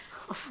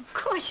 Of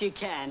course you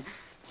can.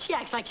 She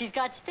acts like she's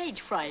got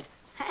stage fright.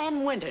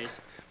 Ann Winters.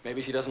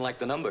 Maybe she doesn't like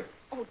the number.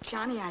 Oh,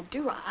 Johnny, I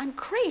do. I'm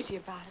crazy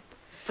about it.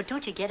 But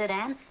don't you get it,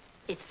 Ann?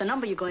 It's the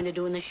number you're going to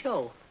do in the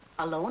show.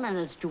 Alone and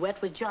as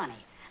duet with Johnny.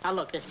 Now,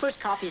 look, this first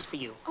copy is for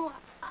you. Oh,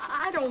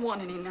 I don't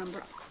want any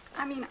number.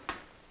 I mean...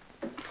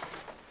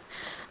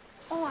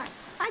 Oh,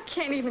 I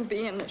can't even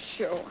be in the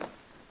show.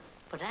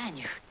 But, Ann,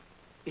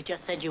 you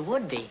just said you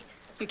would be.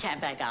 You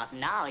can't back out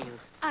now,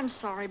 I'm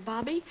sorry,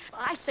 Bobby.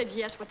 I said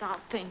yes without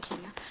thinking.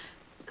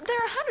 There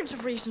are hundreds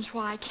of reasons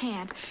why I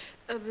can't.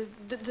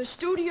 The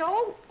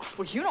studio,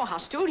 well, you know how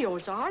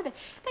studios are. They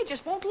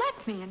just won't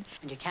let me. And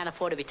you can't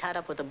afford to be tied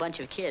up with a bunch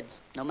of kids,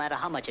 no matter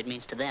how much it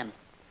means to them.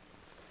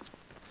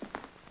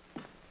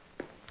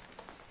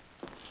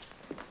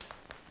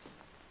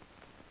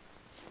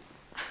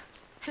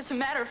 As a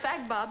matter of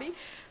fact, Bobby,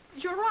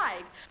 you're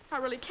right. I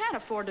really can't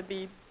afford to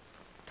be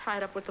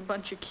tied up with a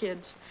bunch of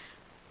kids.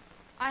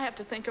 I have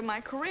to think of my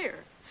career.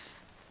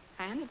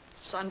 And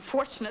it's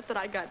unfortunate that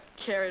I got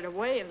carried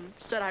away and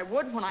said I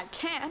would when I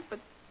can't, but,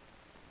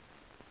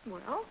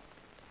 well,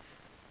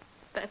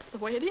 that's the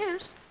way it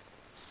is.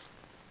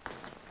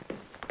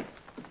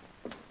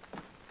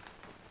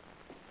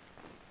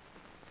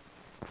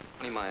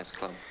 Maya's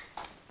club.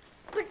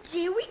 But,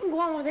 gee, we can go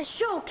on with the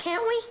show,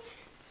 can't we?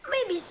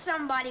 Maybe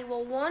somebody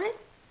will want it.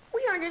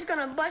 We aren't just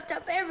gonna bust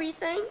up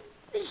everything.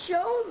 The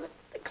show,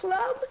 the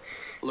club.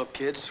 Look,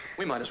 kids,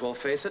 we might as well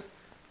face it.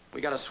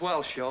 We got a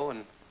swell show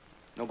and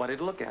nobody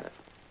to look at it.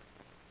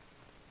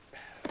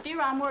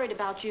 Dear, I'm worried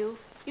about you.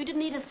 You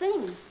didn't eat a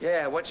thing.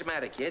 Yeah, what's the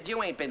matter, kids?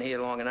 You ain't been here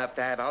long enough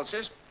to have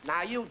ulcers.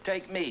 Now, you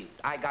take me.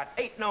 I got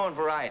 8 known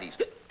varieties,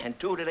 and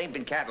 2 that ain't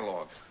been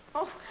cataloged.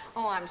 Oh,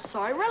 I'm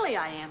sorry. Really,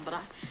 I am, but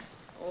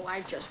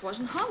I just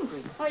wasn't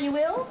hungry. Are you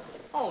ill?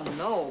 Oh,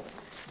 no.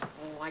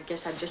 Oh, I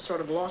guess I just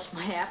sort of lost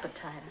my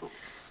appetite.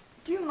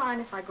 Do you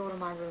mind if I go to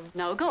my room?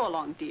 No, go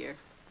along, dear.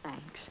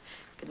 Thanks.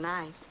 Good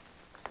night.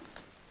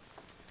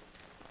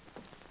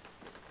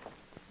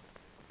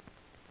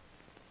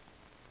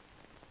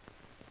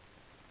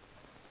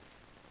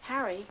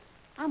 Harry,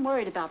 I'm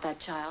worried about that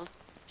child.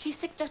 She's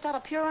sick just out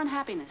of pure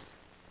unhappiness.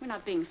 We're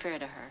not being fair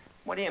to her.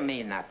 What do you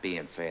mean not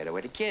being fair to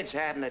her? The kid's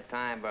having the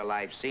time of her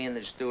life, seeing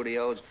the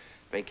studios,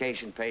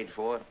 vacation paid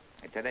for.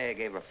 And today I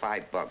gave her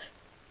 $5.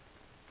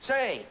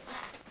 Say,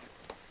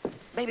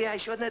 maybe I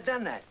shouldn't have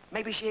done that.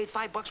 Maybe she ate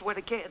 $5 worth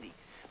of candy.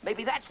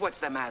 Maybe that's what's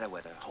the matter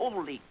with her.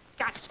 Holy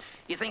guts.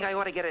 You think I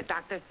ought to get a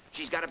doctor?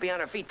 She's got to be on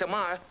her feet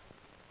tomorrow.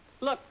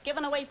 Look,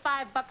 giving away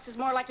 $5 is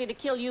more likely to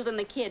kill you than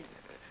the kid.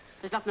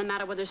 There's nothing the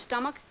matter with her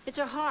stomach. It's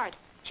her heart.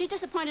 She's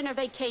disappointed in her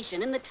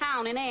vacation, in the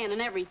town, in Ann,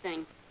 and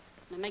everything.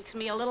 And it makes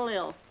me a little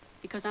ill,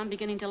 because I'm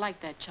beginning to like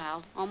that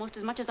child almost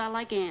as much as I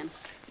like Ann.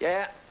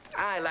 Yeah,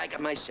 I like her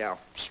myself.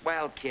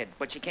 Swell kid,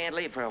 but she can't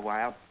leave for a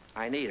while.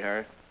 I need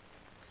her.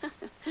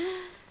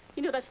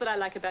 You know, that's what I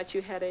like about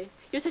you, Harry.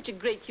 You're such a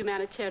great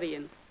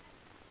humanitarian.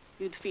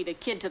 You'd feed a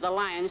kid to the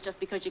lions just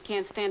because you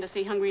can't stand to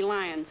see hungry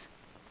lions.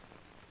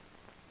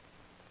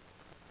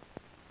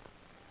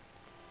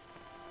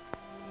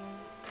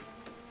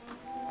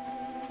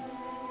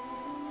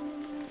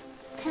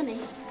 Penny,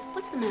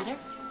 what's the matter?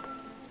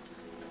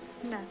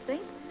 Nothing.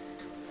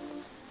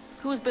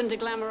 Who's been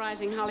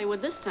deglamorizing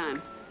Hollywood this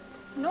time?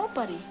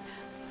 Nobody.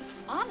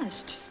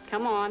 Honest.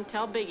 Come on,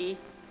 tell Biggie.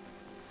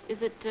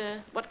 Is it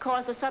what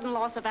caused the sudden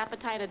loss of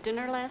appetite at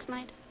dinner last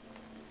night?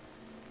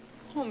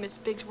 Oh, Miss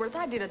Bigsworth,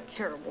 I did a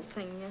terrible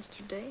thing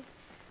yesterday.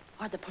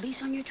 Are the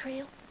police on your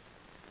trail?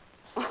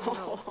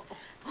 Oh.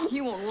 No.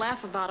 You won't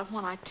laugh about it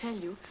when I tell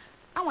you.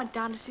 I went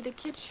down to see the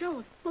kids'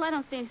 show. Well, I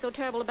don't see anything so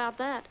terrible about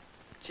that.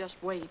 Just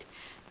wait.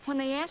 When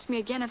they asked me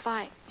again if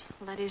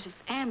that is, if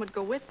Ann would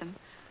go with them,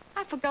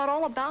 I forgot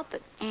all about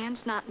that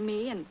Ann's not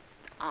me and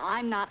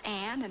I'm not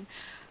Ann, and,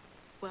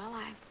 well,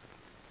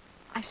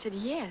 I said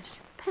yes.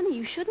 Penny,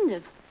 you shouldn't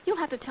have. You'll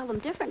have to tell them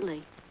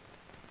differently.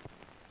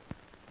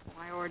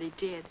 Oh, I already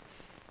did.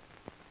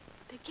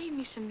 They gave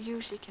me some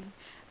music and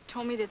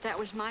told me that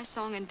was my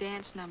song and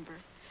dance number.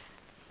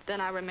 Then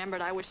I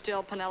remembered I was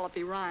still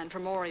Penelope Ryan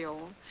from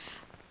Oriole.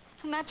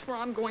 And that's where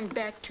I'm going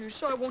back to,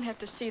 so I won't have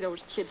to see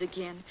those kids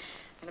again.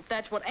 And if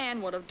that's what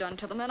Ann would have done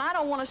to them, then I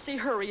don't want to see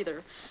her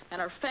either. And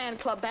her fan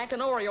club back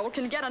in Oriole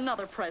can get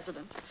another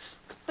president.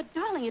 But,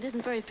 darling, it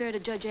isn't very fair to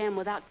judge Ann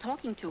without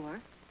talking to her.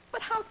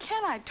 But how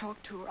can I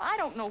talk to her? I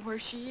don't know where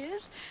she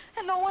is,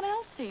 and no one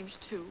else seems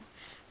to.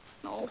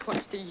 Oh,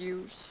 what's the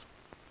use?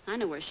 I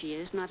know where she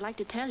is, and I'd like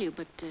to tell you,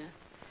 but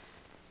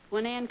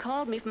when Ann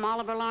called me from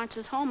Oliver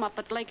Lawrence's home up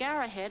at Lake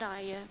Arrowhead,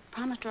 I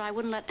promised her I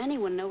wouldn't let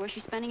anyone know where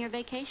she's spending her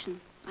vacation.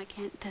 I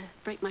can't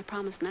break my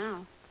promise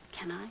now,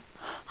 can I?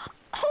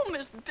 Oh,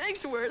 Miss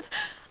Bigsworth.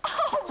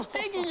 Oh,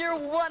 Biggie, you're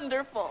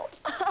wonderful.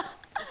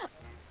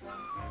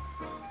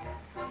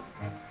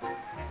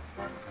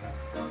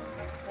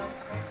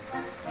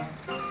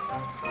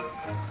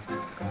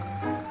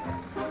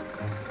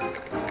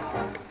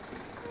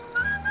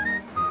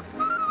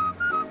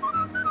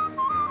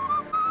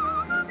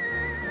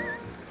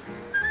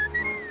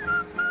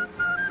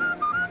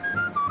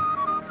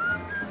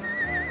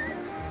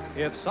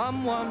 If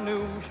someone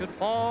new should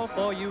fall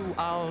for you,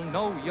 I'll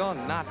know you're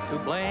not to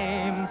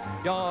blame.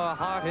 Your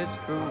heart is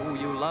true,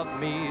 you love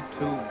me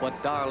too, but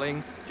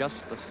darling,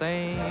 just the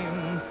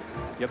same,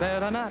 you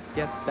better not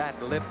get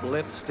that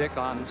lipstick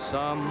on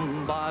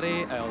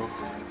somebody else.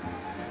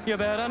 You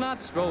better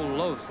not stroll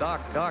those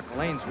dark, dark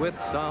lanes with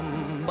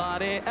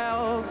somebody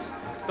else.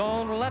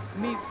 Don't let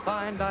me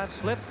find I've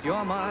slipped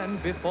your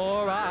mind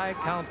before I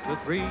count to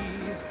 3.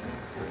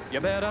 You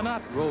better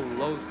not roll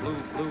those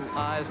blue, blue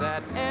eyes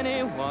at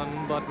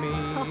anyone but me.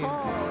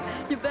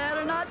 Oh, you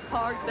better not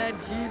park that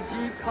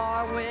Jeep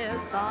car with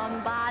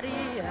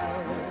somebody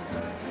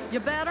else. You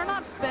better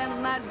not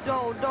spend that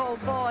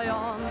Doughboy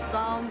on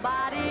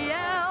somebody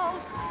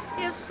else.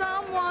 If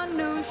someone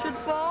new should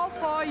fall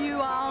for you,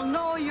 I'll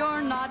know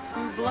you're not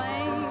to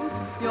blame.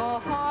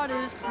 Your heart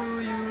is true,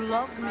 you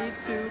love me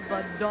too,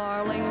 but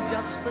darling,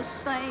 just the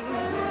same.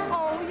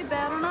 Oh, you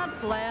better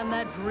not plan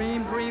that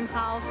dream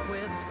house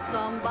with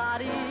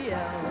somebody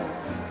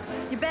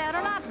else. You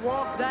better not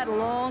walk that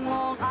long,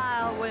 long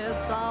aisle with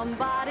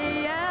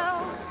somebody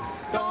else.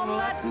 Don't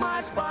let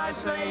my spy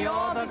say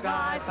you're the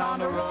guy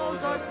found a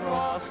rose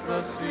across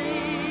the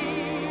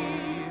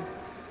sea.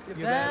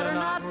 You better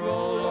not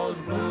roll those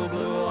blue,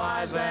 blue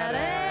eyes at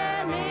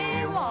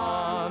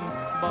anyone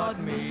but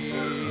me.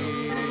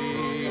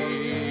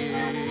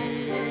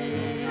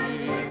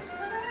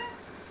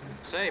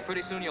 Say,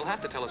 pretty soon you'll have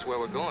to tell us where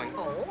we're going.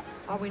 Oh,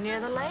 are we near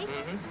the lake?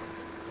 Mm-hmm.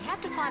 We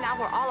have to find out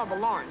where Oliver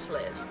Lawrence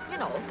lives. You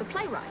know, the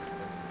playwright.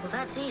 Well,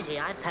 that's easy.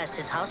 I've passed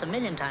his house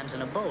 1,000,000 times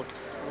in a boat.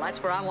 Well,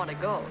 that's where I want to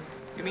go.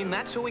 You mean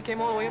that's who we came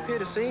all the way up here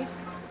to see?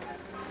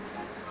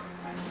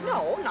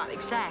 No, not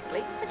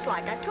exactly. It's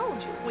like I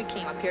told you. We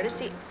came up here to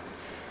see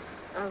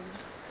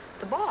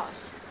the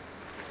boss.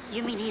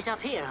 You mean he's up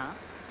here, huh?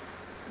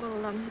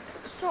 Well,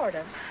 sort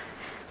of.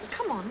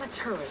 Come on, let's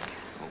hurry.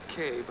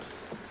 Okay, but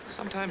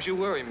sometimes you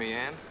worry me,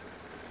 Ann.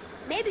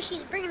 Maybe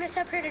she's bringing us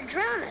up here to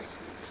drown us.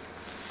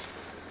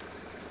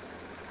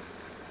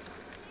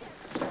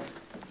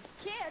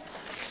 Kids,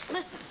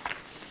 listen.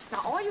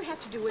 Now, all you have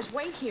to do is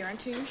wait here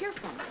until you hear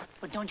from her.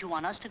 But don't you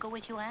want us to go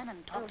with you, Ann,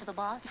 and talk to the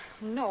boss?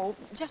 No,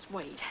 just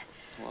wait.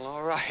 Well,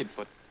 all right,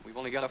 but we've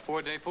only got a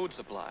 4-day food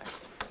supply.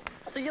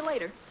 See you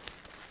later.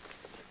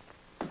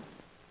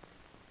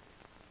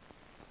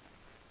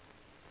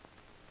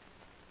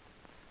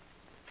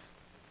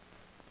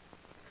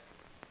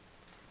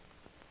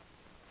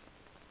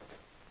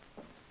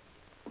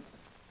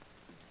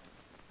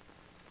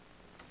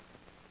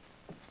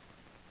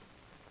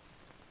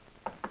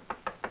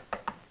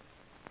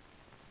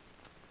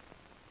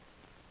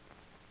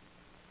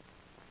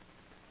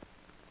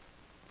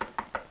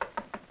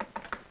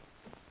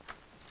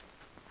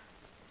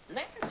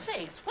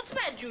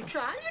 don't you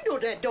try. You know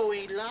that door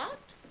ain't locked.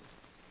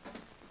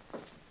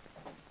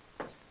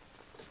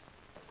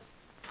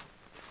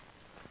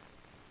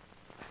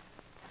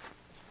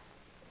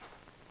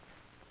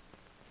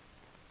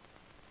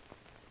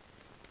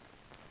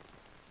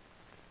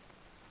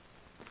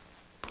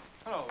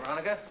 Hello,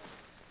 Veronica.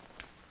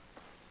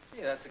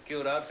 Gee, that's a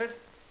cute outfit.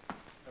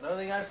 I don't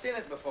think I've seen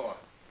it before.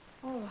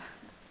 Oh,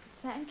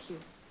 thank you.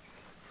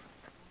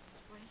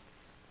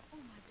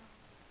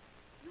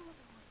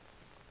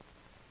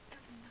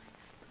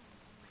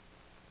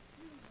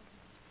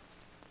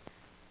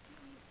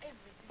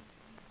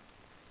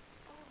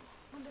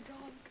 When the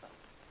dawn comes.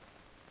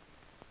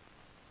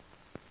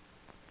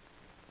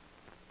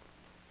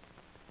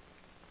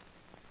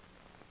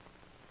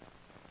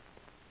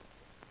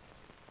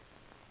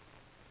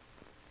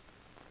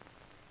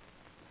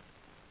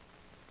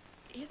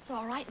 It's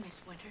all right, Miss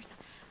Winters.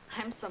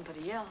 I'm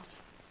somebody else.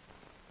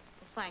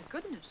 Well, thank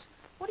goodness.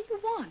 What do you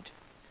want?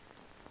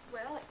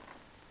 Well,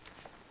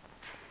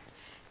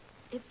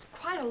 it's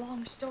quite a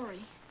long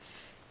story.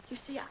 You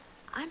see,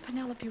 I'm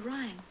Penelope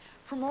Ryan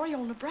from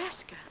Oriole,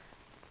 Nebraska.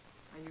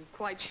 Are you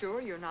quite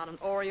sure you're not an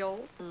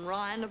Oriole from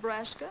Ryan,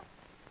 Nebraska?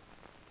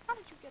 How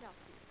did you get up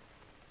here?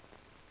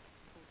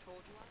 Who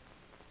told you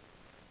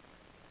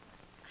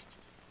I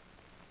just...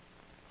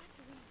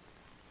 After we...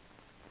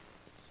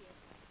 Kids,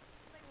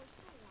 they were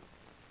so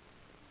wonderful.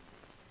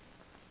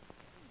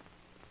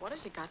 What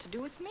has it got to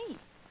do with me?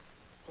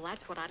 Well,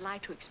 that's what I'd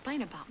like to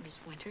explain about Miss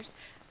Winters.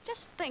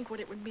 Just think what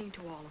it would mean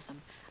to all of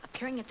them.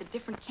 Appearing at the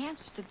different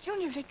camps as the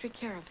Junior Victory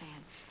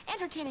Caravan,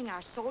 entertaining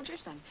our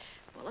soldiers, and,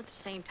 well, at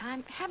the same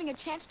time, having a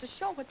chance to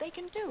show what they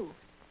can do.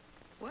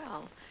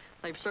 Well,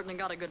 they've certainly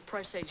got a good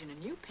press agent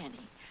in you,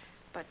 Penny.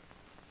 But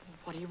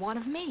what do you want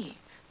of me?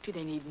 Do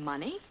they need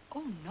money?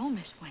 Oh, no,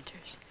 Miss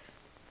Winters.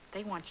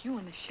 They want you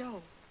in the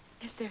show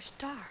as their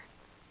star.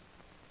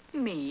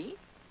 Me?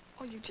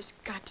 Oh, you just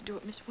got to do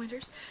it, Miss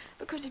Winters.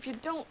 Because if you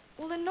don't,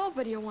 well, then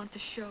nobody will want the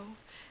show.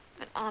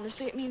 And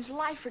honestly, it means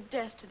life or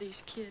death to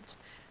these kids.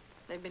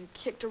 They've been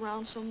kicked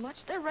around so much,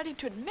 they're ready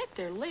to admit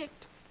they're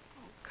licked.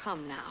 Oh,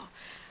 come now.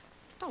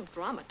 Don't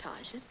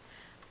dramatize it.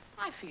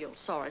 I feel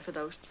sorry for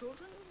those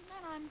children,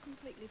 and I'm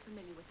completely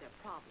familiar with their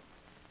problem.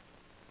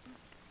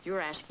 You're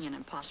asking an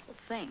impossible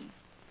thing.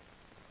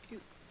 You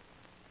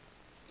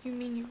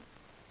mean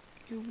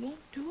you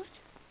won't do it?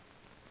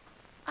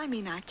 I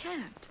mean, I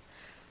can't.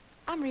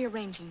 I'm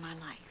rearranging my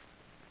life.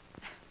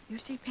 You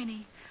see,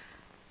 Penny,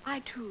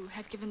 I, too,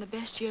 have given the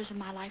best years of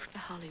my life to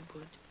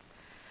Hollywood.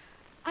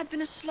 I've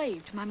been a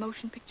slave to my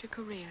motion picture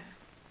career,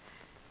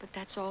 but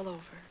that's all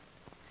over.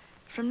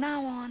 From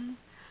now on,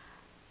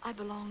 I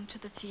belong to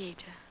the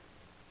theater.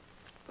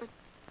 But,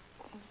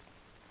 oh,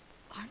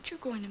 aren't you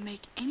going to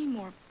make any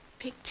more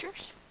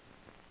pictures?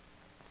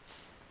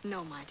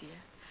 No, my dear.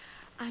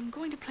 I'm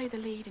going to play the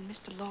lead in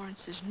Mr.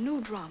 Lawrence's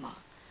new drama,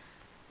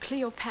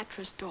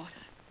 Cleopatra's Daughter.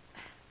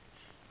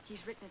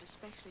 He's written it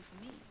especially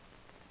for me.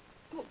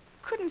 Well,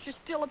 couldn't you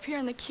still appear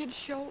in the kids'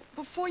 show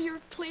before you're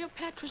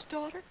Cleopatra's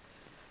Daughter?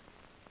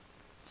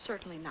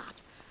 Certainly not.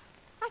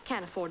 I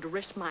can't afford to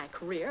risk my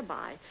career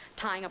by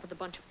tying up with a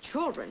bunch of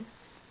children.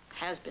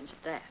 Has-beens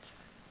at that.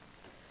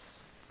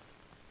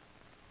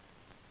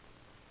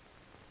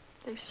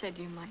 They said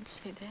you might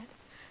say that.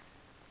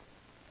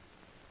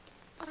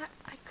 But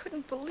I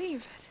couldn't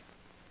believe it.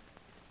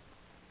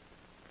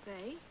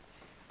 They?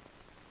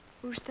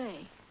 Who's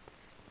they?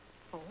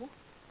 Oh,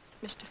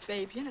 Mr.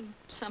 Fabian and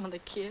some of the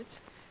kids.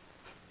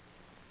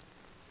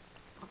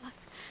 Well,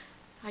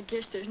 I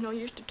guess there's no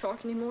use to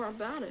talk any more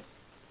about it.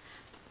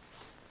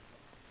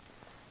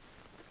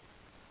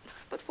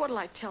 But what'll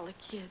I tell the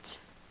kids?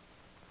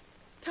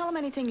 Tell them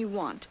anything you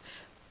want.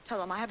 Tell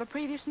them I have a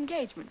previous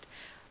engagement.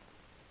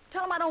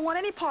 Tell them I don't want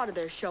any part of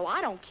their show.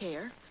 I don't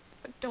care.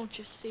 But don't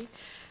you see?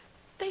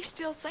 They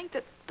still think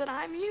that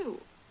I'm you.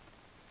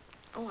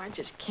 Oh, I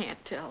just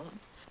can't tell them.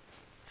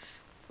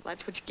 Well,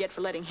 that's what you get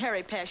for letting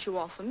Harry pass you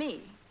off for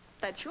me.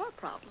 That's your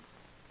problem.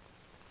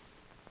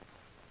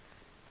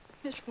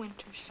 Miss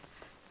Winters,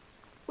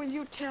 will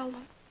you tell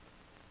them?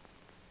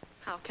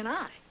 How can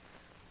I?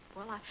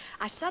 Well,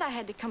 I said I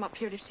had to come up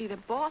here to see the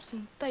boss,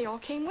 and they all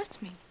came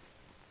with me.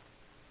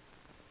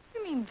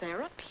 You mean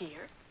they're up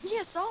here?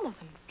 Yes, all of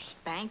them.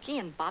 Spanky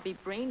and Bobby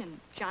Breen and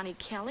Johnny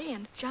Kelly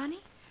and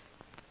Johnny.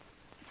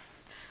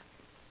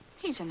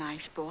 He's a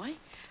nice boy.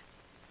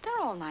 They're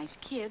all nice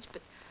kids,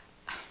 but...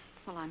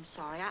 Well, I'm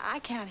sorry. I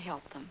can't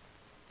help them.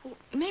 Well,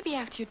 maybe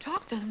after you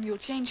talk to them, you'll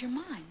change your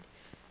mind.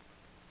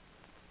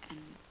 And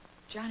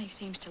Johnny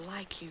seems to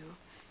like you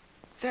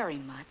very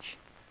much.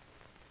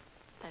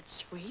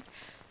 That's sweet.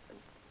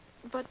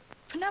 But,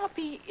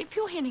 Penelope, if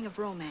you're hinting of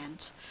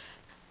romance,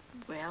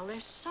 well,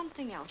 there's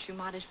something else you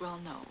might as well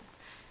know.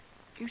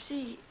 You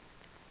see,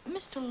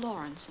 Mr.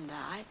 Lawrence and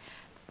I...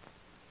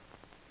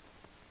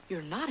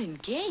 You're not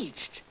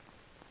engaged.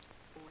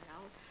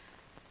 Well,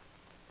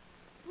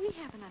 we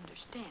have an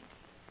understanding.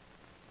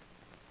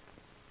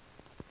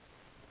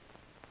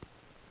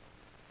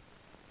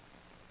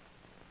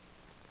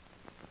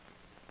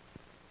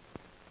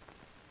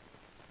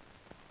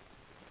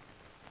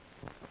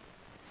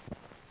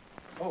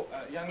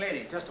 Young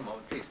lady, just a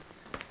moment, please.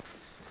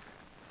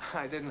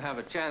 I didn't have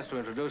a chance to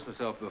introduce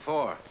myself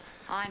before.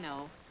 I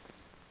know.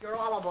 You're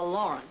Oliver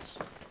Lawrence.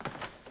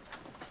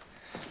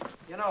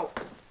 You know,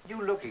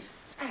 you look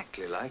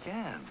exactly like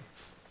Anne.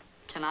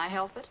 Can I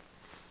help it?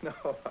 No,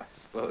 I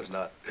suppose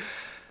not.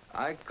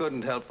 I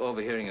couldn't help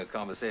overhearing a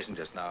conversation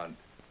just now, and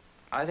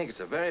I think it's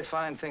a very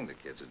fine thing the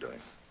kids are doing.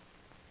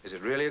 Is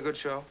it really a good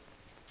show?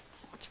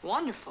 It's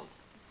wonderful.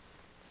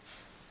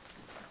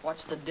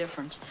 What's the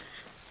difference?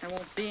 There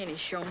won't be any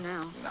show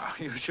now. No,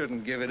 you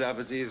shouldn't give it up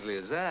as easily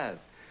as that.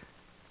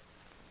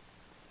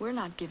 We're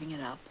not giving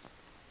it up.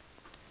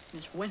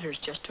 Miss Winters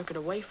just took it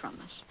away from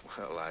us.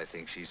 Well, I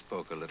think she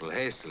spoke a little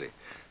hastily.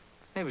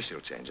 Maybe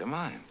she'll change her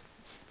mind.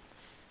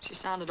 She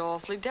sounded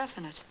awfully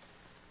definite.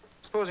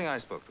 Supposing I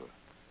spoke to her.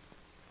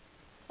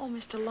 Oh,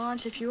 Mr.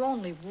 Lawrence, if you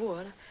only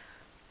would.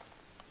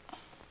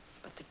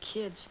 But the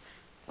kids,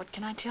 what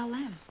can I tell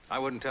them? I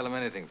wouldn't tell them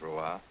anything for a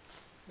while.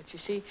 But you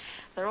see,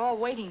 they're all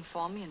waiting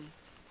for me, and,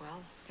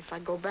 well, if I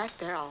go back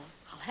there, I'll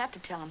have to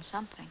tell them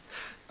something.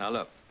 Now,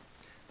 look.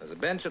 There's a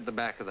bench at the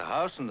back of the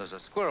house, and there's a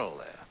squirrel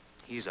there.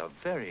 He's a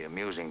very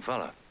amusing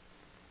fellow.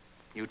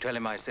 You tell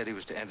him I said he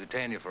was to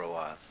entertain you for a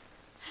while.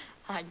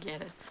 I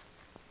get it.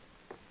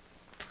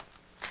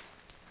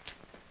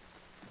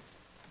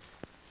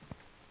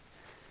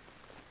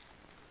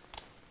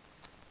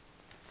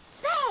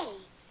 Say,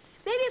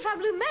 maybe if I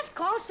blew mess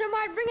calls,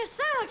 somebody would bring a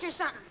sandwich or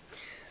something.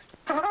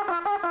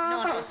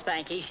 No,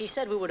 Spanky. She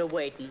said we were to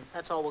wait, and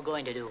that's all we're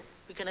going to do.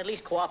 We can at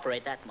least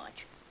cooperate that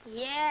much.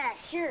 Yeah,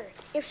 sure.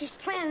 If she's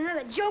planning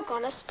another joke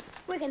on us,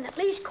 we can at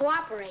least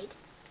cooperate.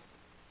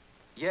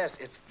 Yes,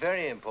 it's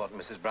very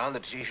important, Mrs. Brown,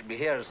 that she should be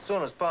here as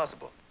soon as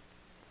possible.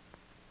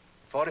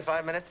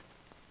 45 minutes?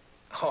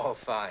 Oh,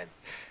 fine.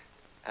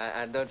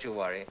 And don't you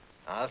worry.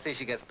 I'll see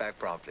she gets back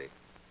promptly.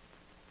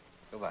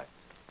 Goodbye.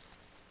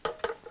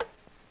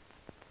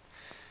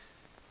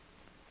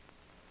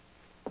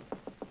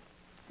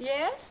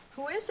 Yes?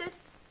 Who is it?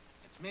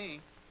 It's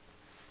me.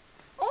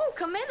 Oh,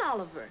 come in,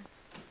 Oliver.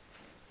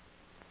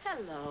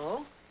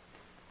 Hello.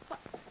 What?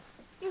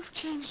 You've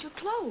changed your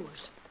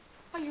clothes.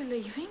 Are you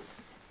leaving?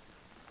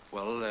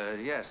 Well,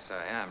 yes,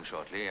 I am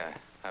shortly. I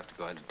have to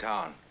go into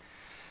town.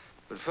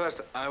 But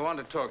first, I want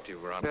to talk to you,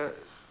 Veronica.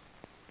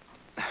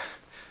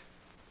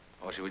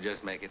 Or should we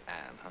just make it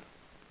Anne, huh?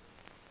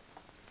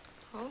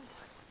 Oh.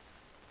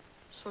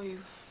 So you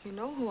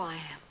know who I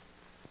am.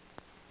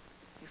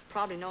 You've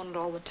probably known it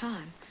all the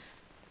time.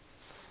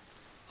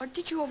 Or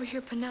did you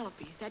overhear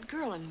Penelope, that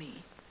girl, and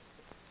me?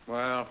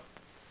 Well,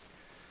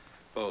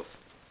 both.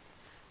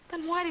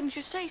 Then why didn't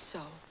you say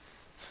so?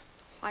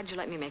 Why'd you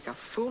let me make a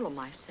fool of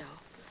myself?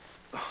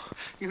 Oh,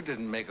 you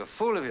didn't make a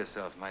fool of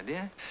yourself, my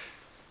dear.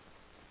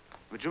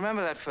 But you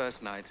remember that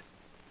first night?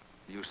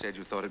 You said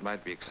you thought it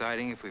might be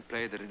exciting if we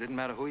played that it didn't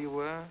matter who you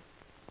were.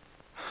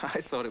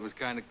 I thought it was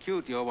kind of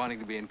cute, your wanting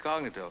to be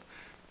incognito.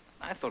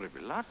 I thought it'd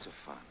be lots of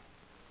fun.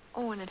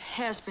 Oh, and it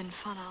has been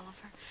fun, Oliver.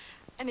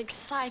 And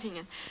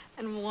exciting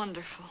and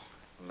wonderful.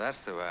 And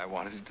that's the way I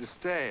wanted it to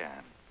stay,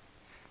 Anne.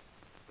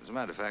 As a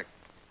matter of fact,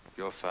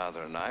 your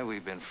father and I,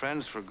 we've been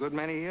friends for a good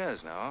many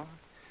years now.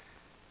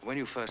 When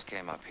you first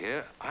came up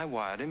here, I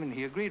wired him, and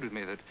he agreed with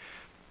me that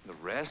the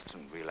rest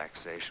and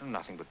relaxation,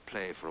 nothing but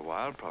play for a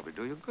while, probably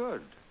do you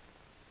good.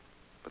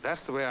 But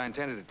that's the way I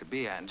intended it to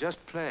be, Anne.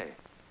 Just play.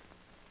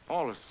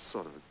 All as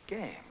sort of a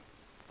game.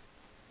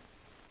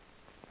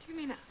 Do you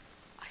mean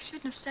I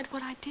shouldn't have said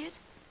what I did?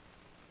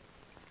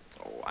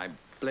 Oh, I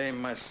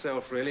blame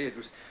myself, really. It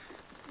was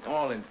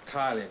all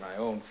entirely my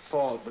own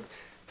fault, but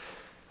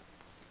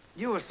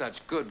you were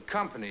such good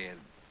company, and,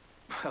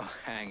 well,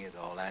 hang it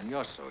all, Anne,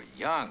 you're so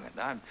young,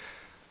 and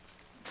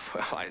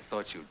well, I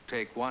thought you'd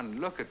take one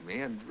look at me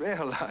and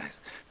realize...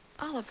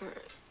 Oliver,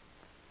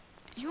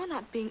 you're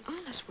not being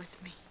honest with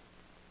me.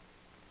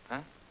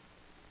 Huh?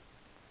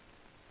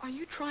 Are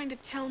you trying to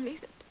tell me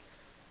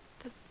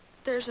that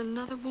there's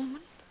another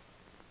woman?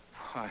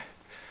 Why...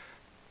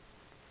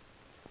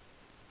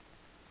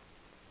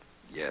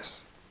 Yes.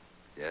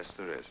 Yes,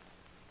 there is.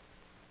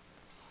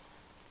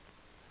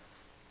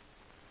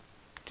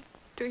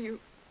 Do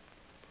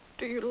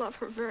you love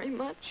her very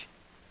much?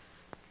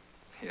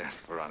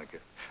 Yes, Veronica.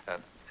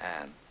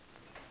 Anne.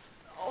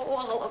 Oh,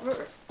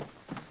 Oliver.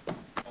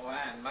 Oh,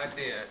 Anne, my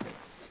dear.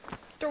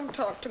 Don't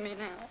talk to me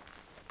now.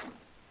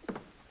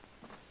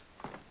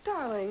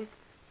 Darling,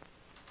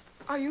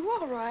 are you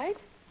all right?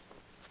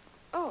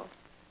 Oh.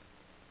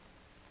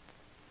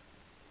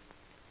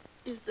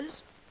 Is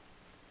this...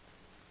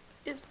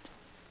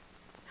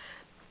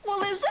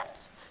 Well, is it?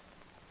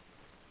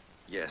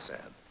 Yes, Anne.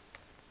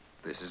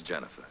 This is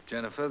Jennifer.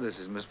 Jennifer, this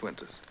is Miss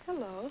Winters.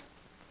 Hello.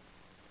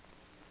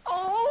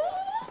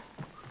 Oh!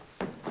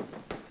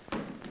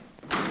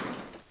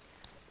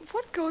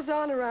 What goes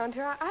on around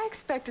here? I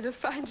expected to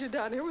find you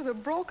down here with a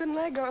broken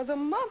leg or the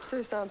mumps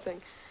or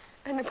something.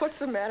 And what's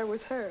the matter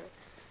with her?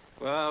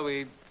 Well,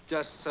 we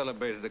just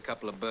celebrated a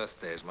couple of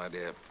birthdays, my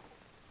dear.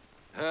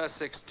 Her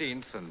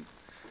 16th and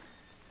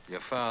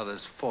your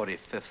father's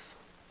 45th.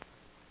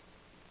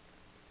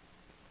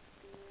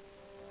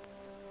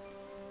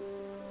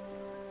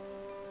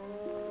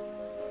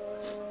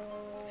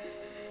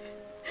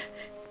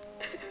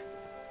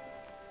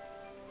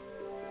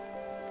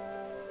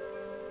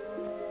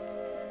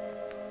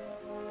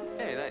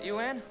 that you,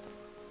 Ann?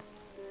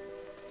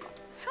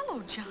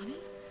 Hello, Johnny.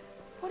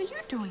 What are you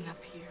doing up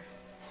here?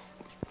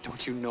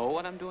 Don't you know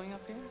what I'm doing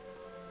up here?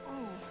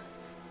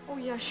 Oh,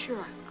 yeah,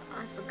 sure.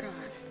 I forgot.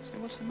 Say,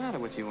 what's the matter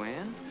with you,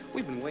 Ann?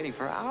 We've been waiting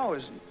for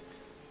hours.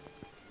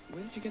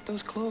 Where did you get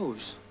those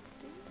clothes?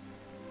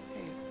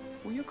 Hey,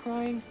 were you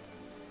crying?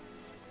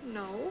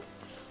 No.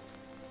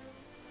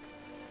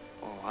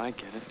 Oh, I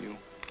get it. You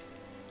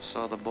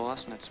saw the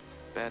boss and it's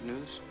bad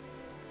news?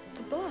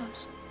 The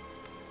boss?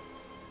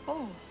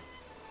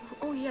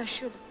 Oh, yeah,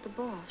 sure, the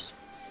boss.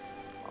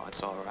 Oh,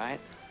 it's all right.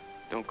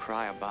 Don't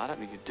cry about it.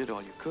 You did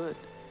all you could.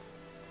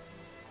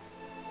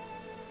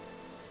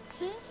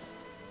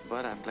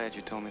 But I'm glad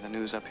you told me the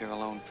news up here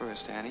alone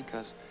first, Annie,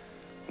 because,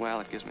 well,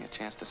 it gives me a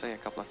chance to say a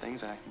couple of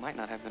things I might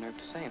not have the nerve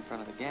to say in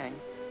front of the gang.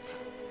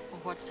 Well,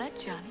 what's that,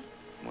 Johnny?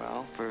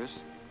 Well,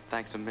 first,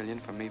 thanks a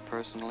million from me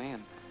personally,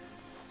 and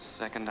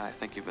second, I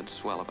think you've been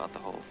swell about the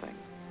whole thing.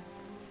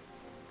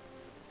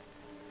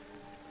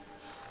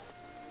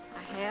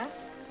 I have?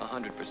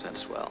 100%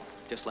 swell,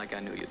 just like I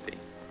knew you'd be.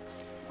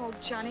 Oh,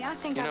 Johnny, I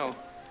think You know,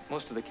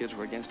 most of the kids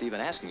were against even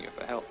asking you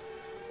for help.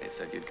 They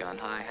said you'd gone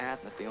high hat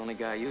and that the only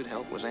guy you'd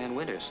help was Ann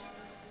Winters.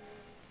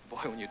 Boy,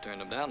 when you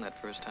turned them down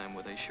that first time,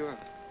 were they sure of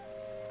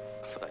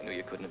it? But I knew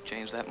you couldn't have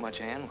changed that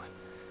much, Ann.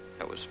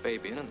 That was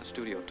Fabian in the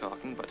studio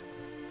talking, but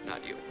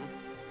not you.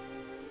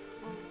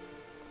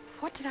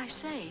 What did I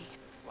say?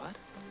 What?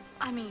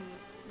 I mean,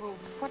 well,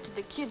 what did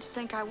the kids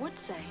think I would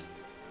say?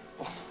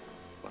 Oh,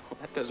 well,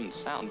 that doesn't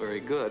sound very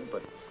good,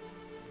 but...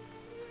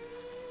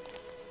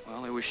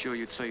 Well, they were sure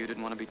you'd say you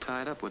didn't want to be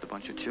tied up with a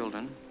bunch of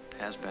children.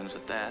 Has-beens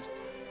at that.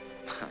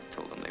 I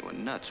told them they were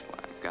nuts. Why,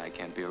 a guy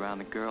can't be around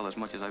the girl as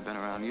much as I've been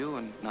around you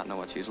and not know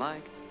what she's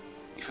like.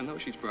 Even though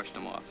she's brushed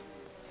them off.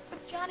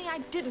 But, Johnny, I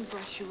didn't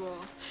brush you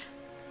off.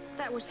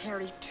 That was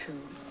Harry, too.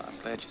 I'm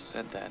glad you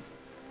said that.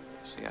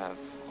 See, I've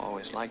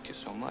always liked you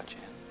so much,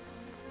 Ann.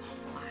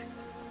 Well,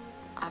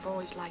 I've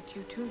always liked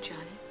you, too,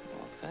 Johnny.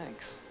 Well,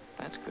 thanks.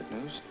 That's good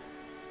news.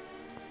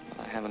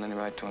 But I haven't any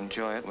right to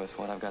enjoy it with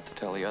what I've got to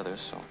tell the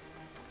others, so...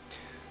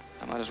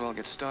 I might as well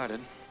get started.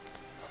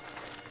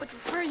 But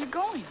where are you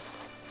going?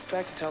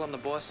 Back to tell him the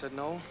boss said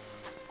no.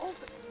 Oh,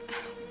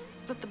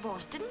 but the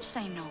boss didn't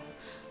say no.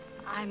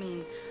 I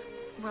mean,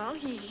 well,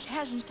 he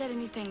hasn't said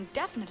anything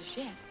definite as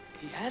yet.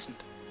 He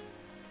hasn't?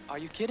 Are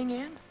you kidding,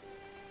 Ann?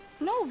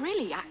 No,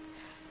 really.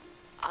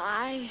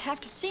 I have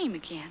to see him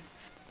again.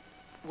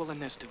 Well, then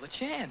there's still a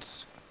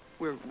chance.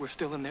 We're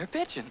still in there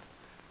pitching.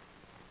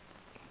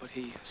 But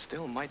he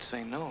still might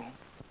say no.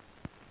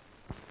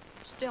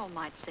 Still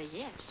might say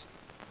yes.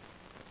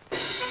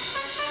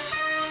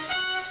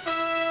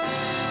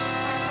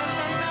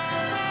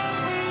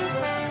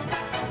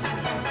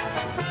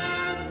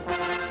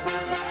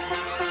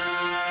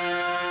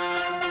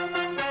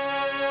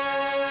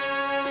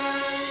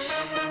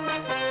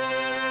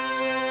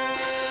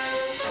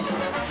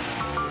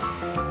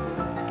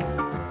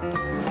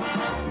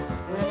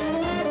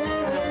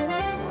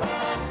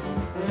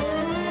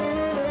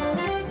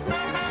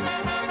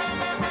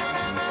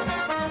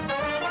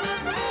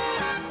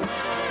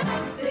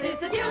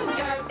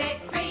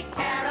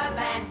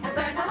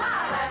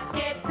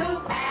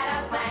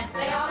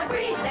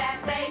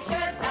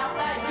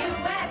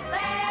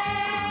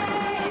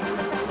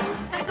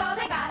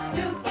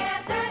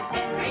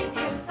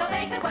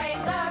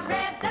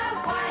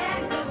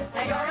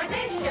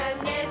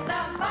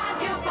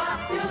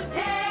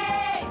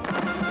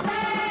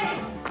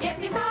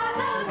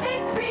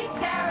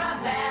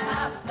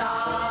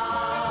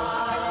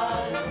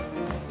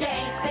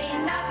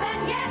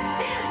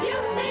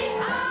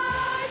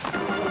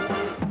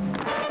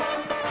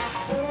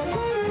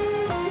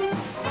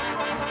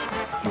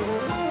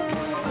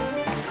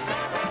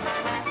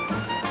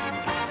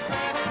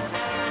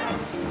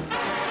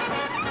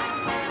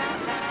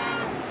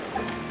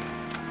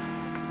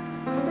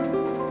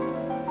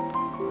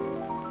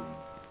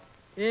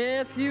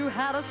 If you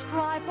had a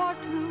stripe or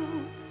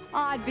two,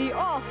 I'd be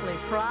awfully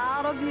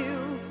proud of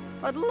you.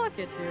 But look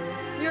at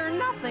you. You're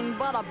nothing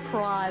but a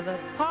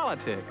private.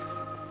 Politics.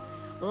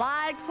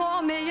 Like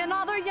 4 million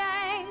other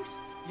Yanks,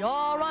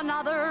 you're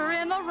another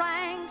in the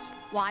ranks.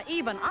 Why,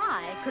 even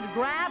I could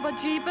grab a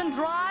Jeep and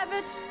drive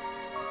it.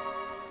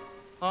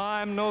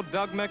 I'm no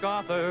Doug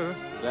MacArthur,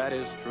 that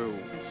is true.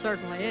 It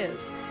certainly is.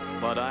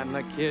 But I'm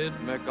the kid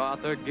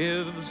MacArthur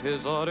gives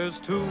his orders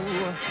to.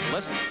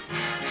 Listen,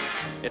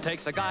 it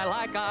takes a guy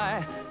like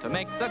I to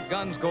make the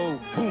guns go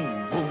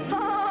boom, boom.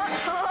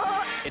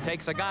 It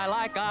takes a guy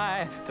like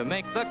I to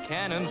make the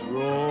cannons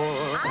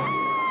roar.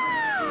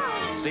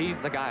 See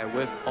the guy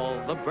with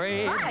all the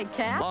braid. Hi,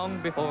 Cap.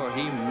 Long before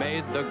he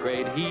made the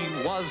grade,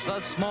 he was a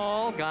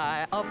small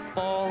guy, a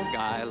fall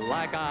guy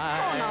like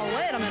I. Oh, now,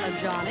 wait a minute,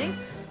 Johnny.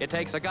 It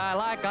takes a guy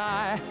like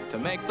I to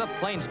make the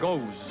planes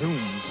go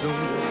zoom,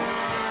 zoom.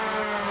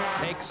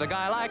 Takes a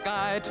guy like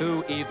I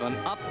to even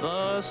up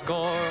the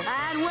score.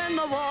 And win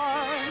the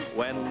war.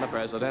 When the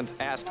president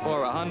asked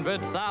for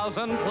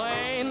 100,000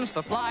 planes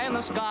to fly in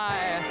the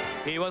sky,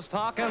 he was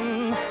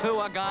talking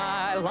to a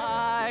guy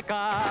like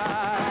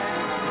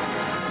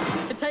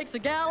I. It takes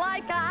takes a gal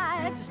like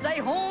I to stay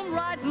home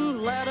writing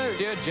letters.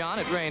 Dear John,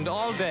 it rained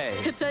all day.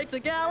 It takes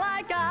a gal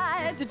like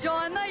I to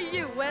join the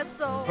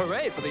USO.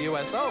 Hooray for the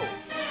USO.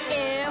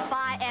 If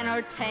I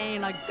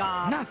entertain a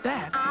god, Not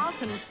that. I'll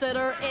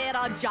consider it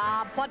a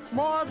job. What's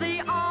more,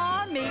 the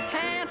army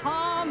can't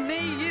harm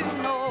me, you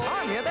know.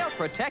 I'm here, they'll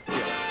protect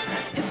you.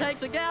 It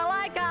takes a gal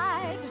like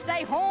I to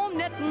stay home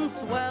knitting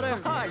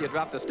sweaters. Ah, you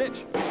dropped a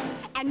stitch.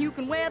 And you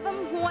can wear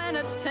them when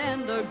it's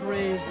 10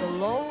 degrees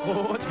below.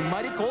 Oh, it's a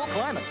mighty cold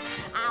climate.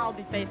 I'll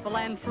be faithful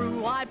and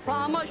true, I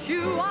promise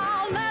you.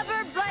 I'll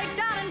never break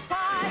down and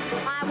cry.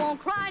 I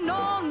won't cry,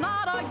 no,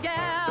 not a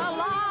gal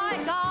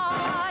like I.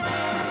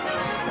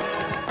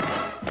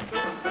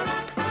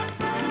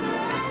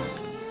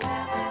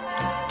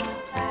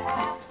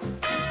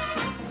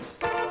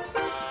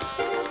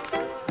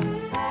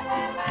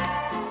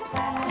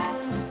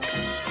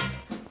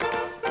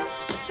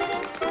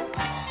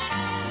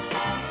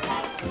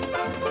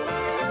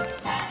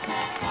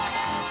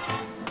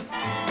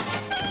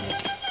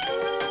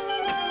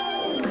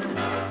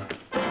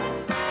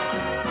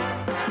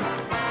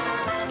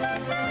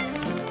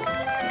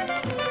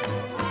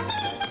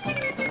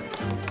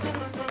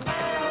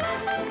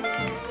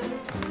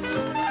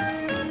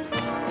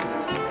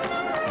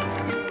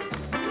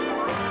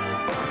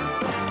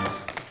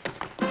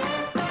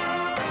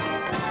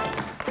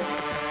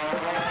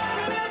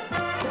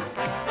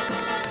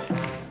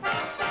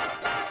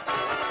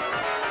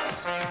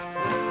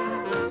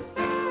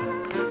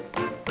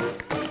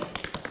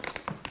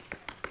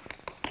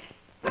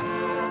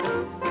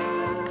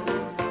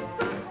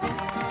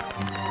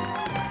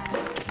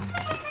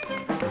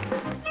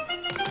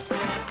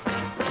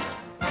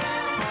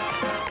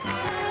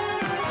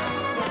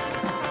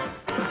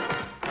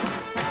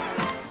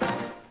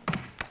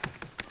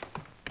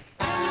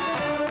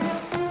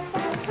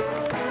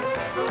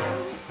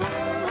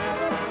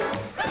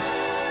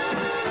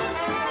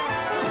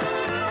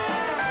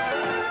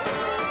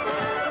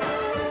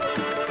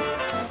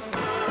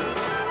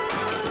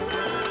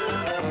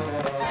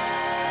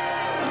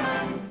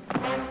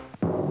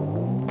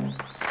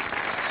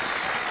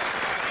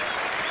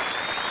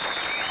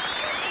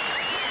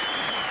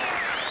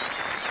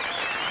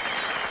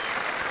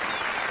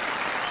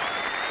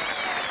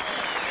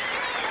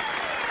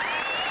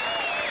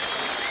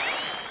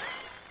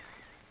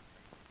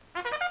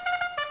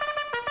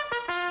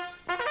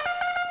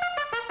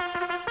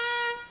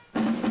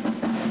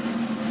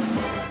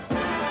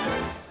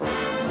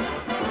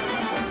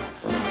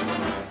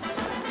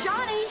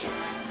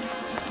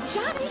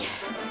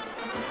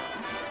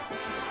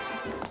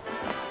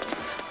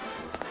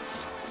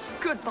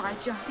 Goodbye,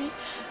 Johnny.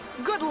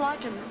 Good luck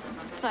and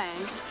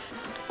thanks.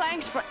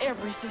 Thanks for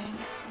everything.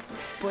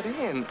 But,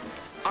 Ann,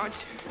 aren't...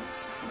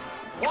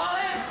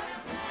 Quiet!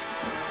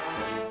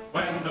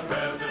 When the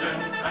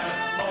president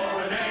asks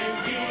for an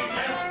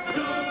AES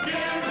to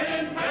give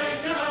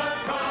inflation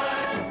a try,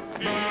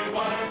 he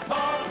was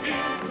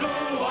talking to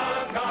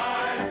a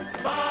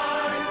guy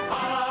by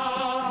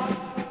heart.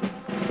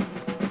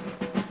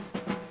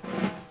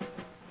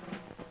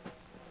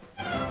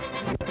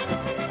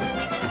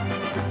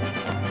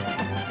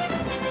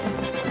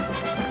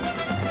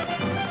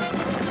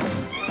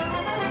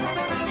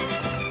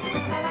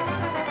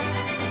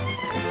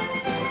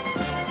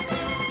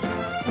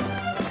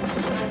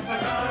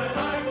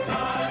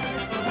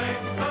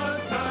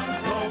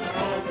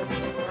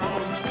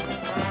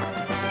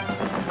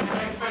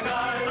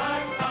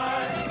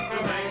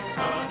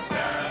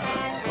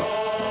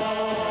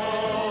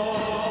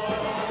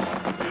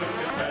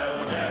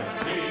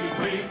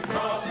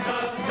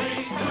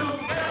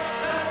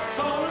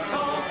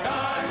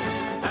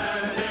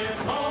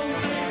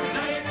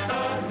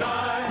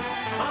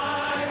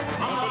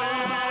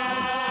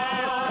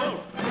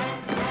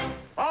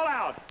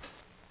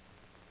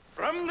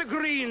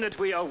 That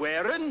we are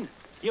wearing,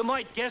 you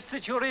might guess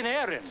that you're in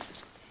Erin.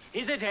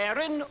 Is it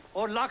Erin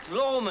or Loch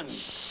Lomond?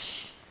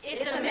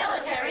 It's a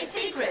military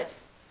secret.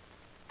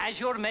 As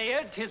your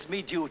mayor, 'tis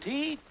me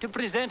duty to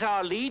present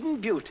our leading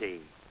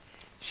beauty.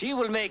 She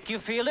will make you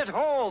feel at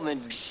home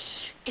and...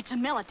 It's a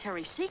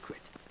military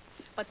secret.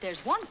 But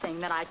there's one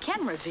thing that I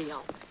can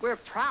reveal. We're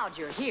proud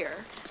you're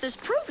here. This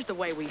proves the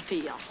way we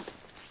feel.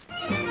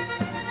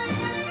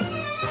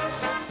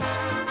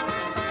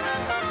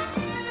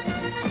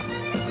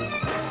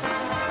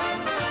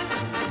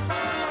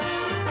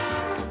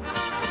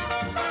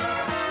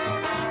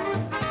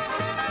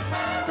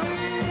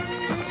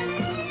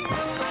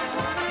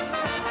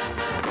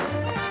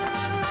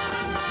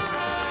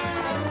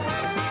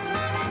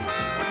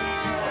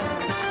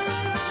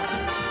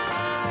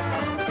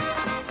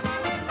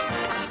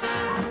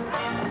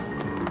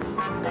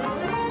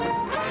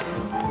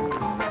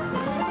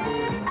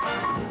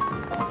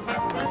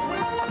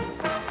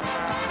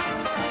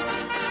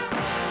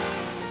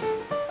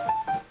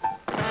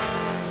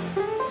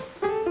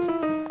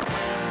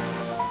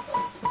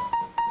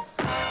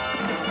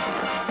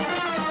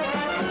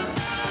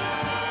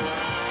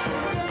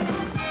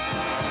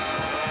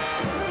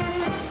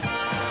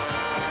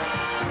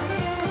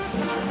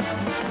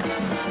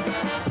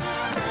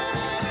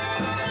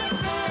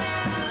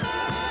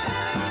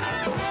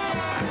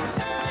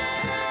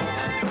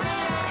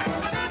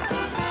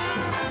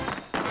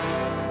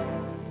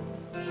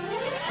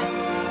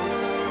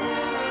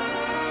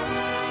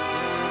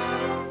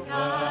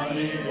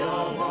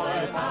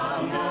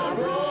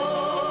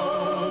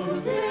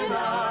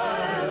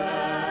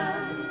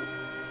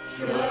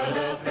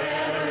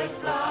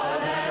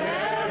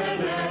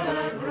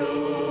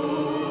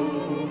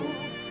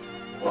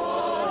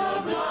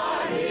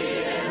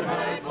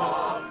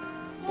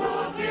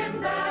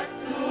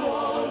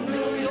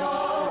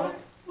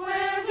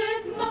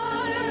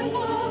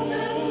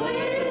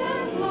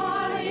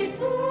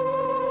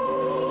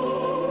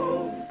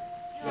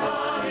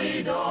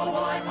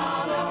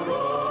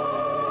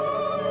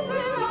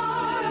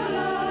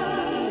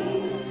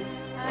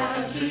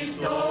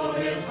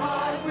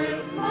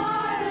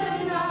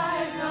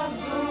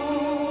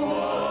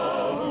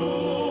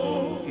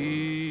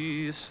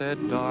 said,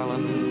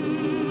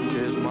 darling,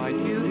 'tis my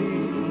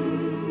duty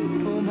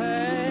to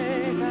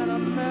make an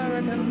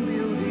American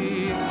beauty.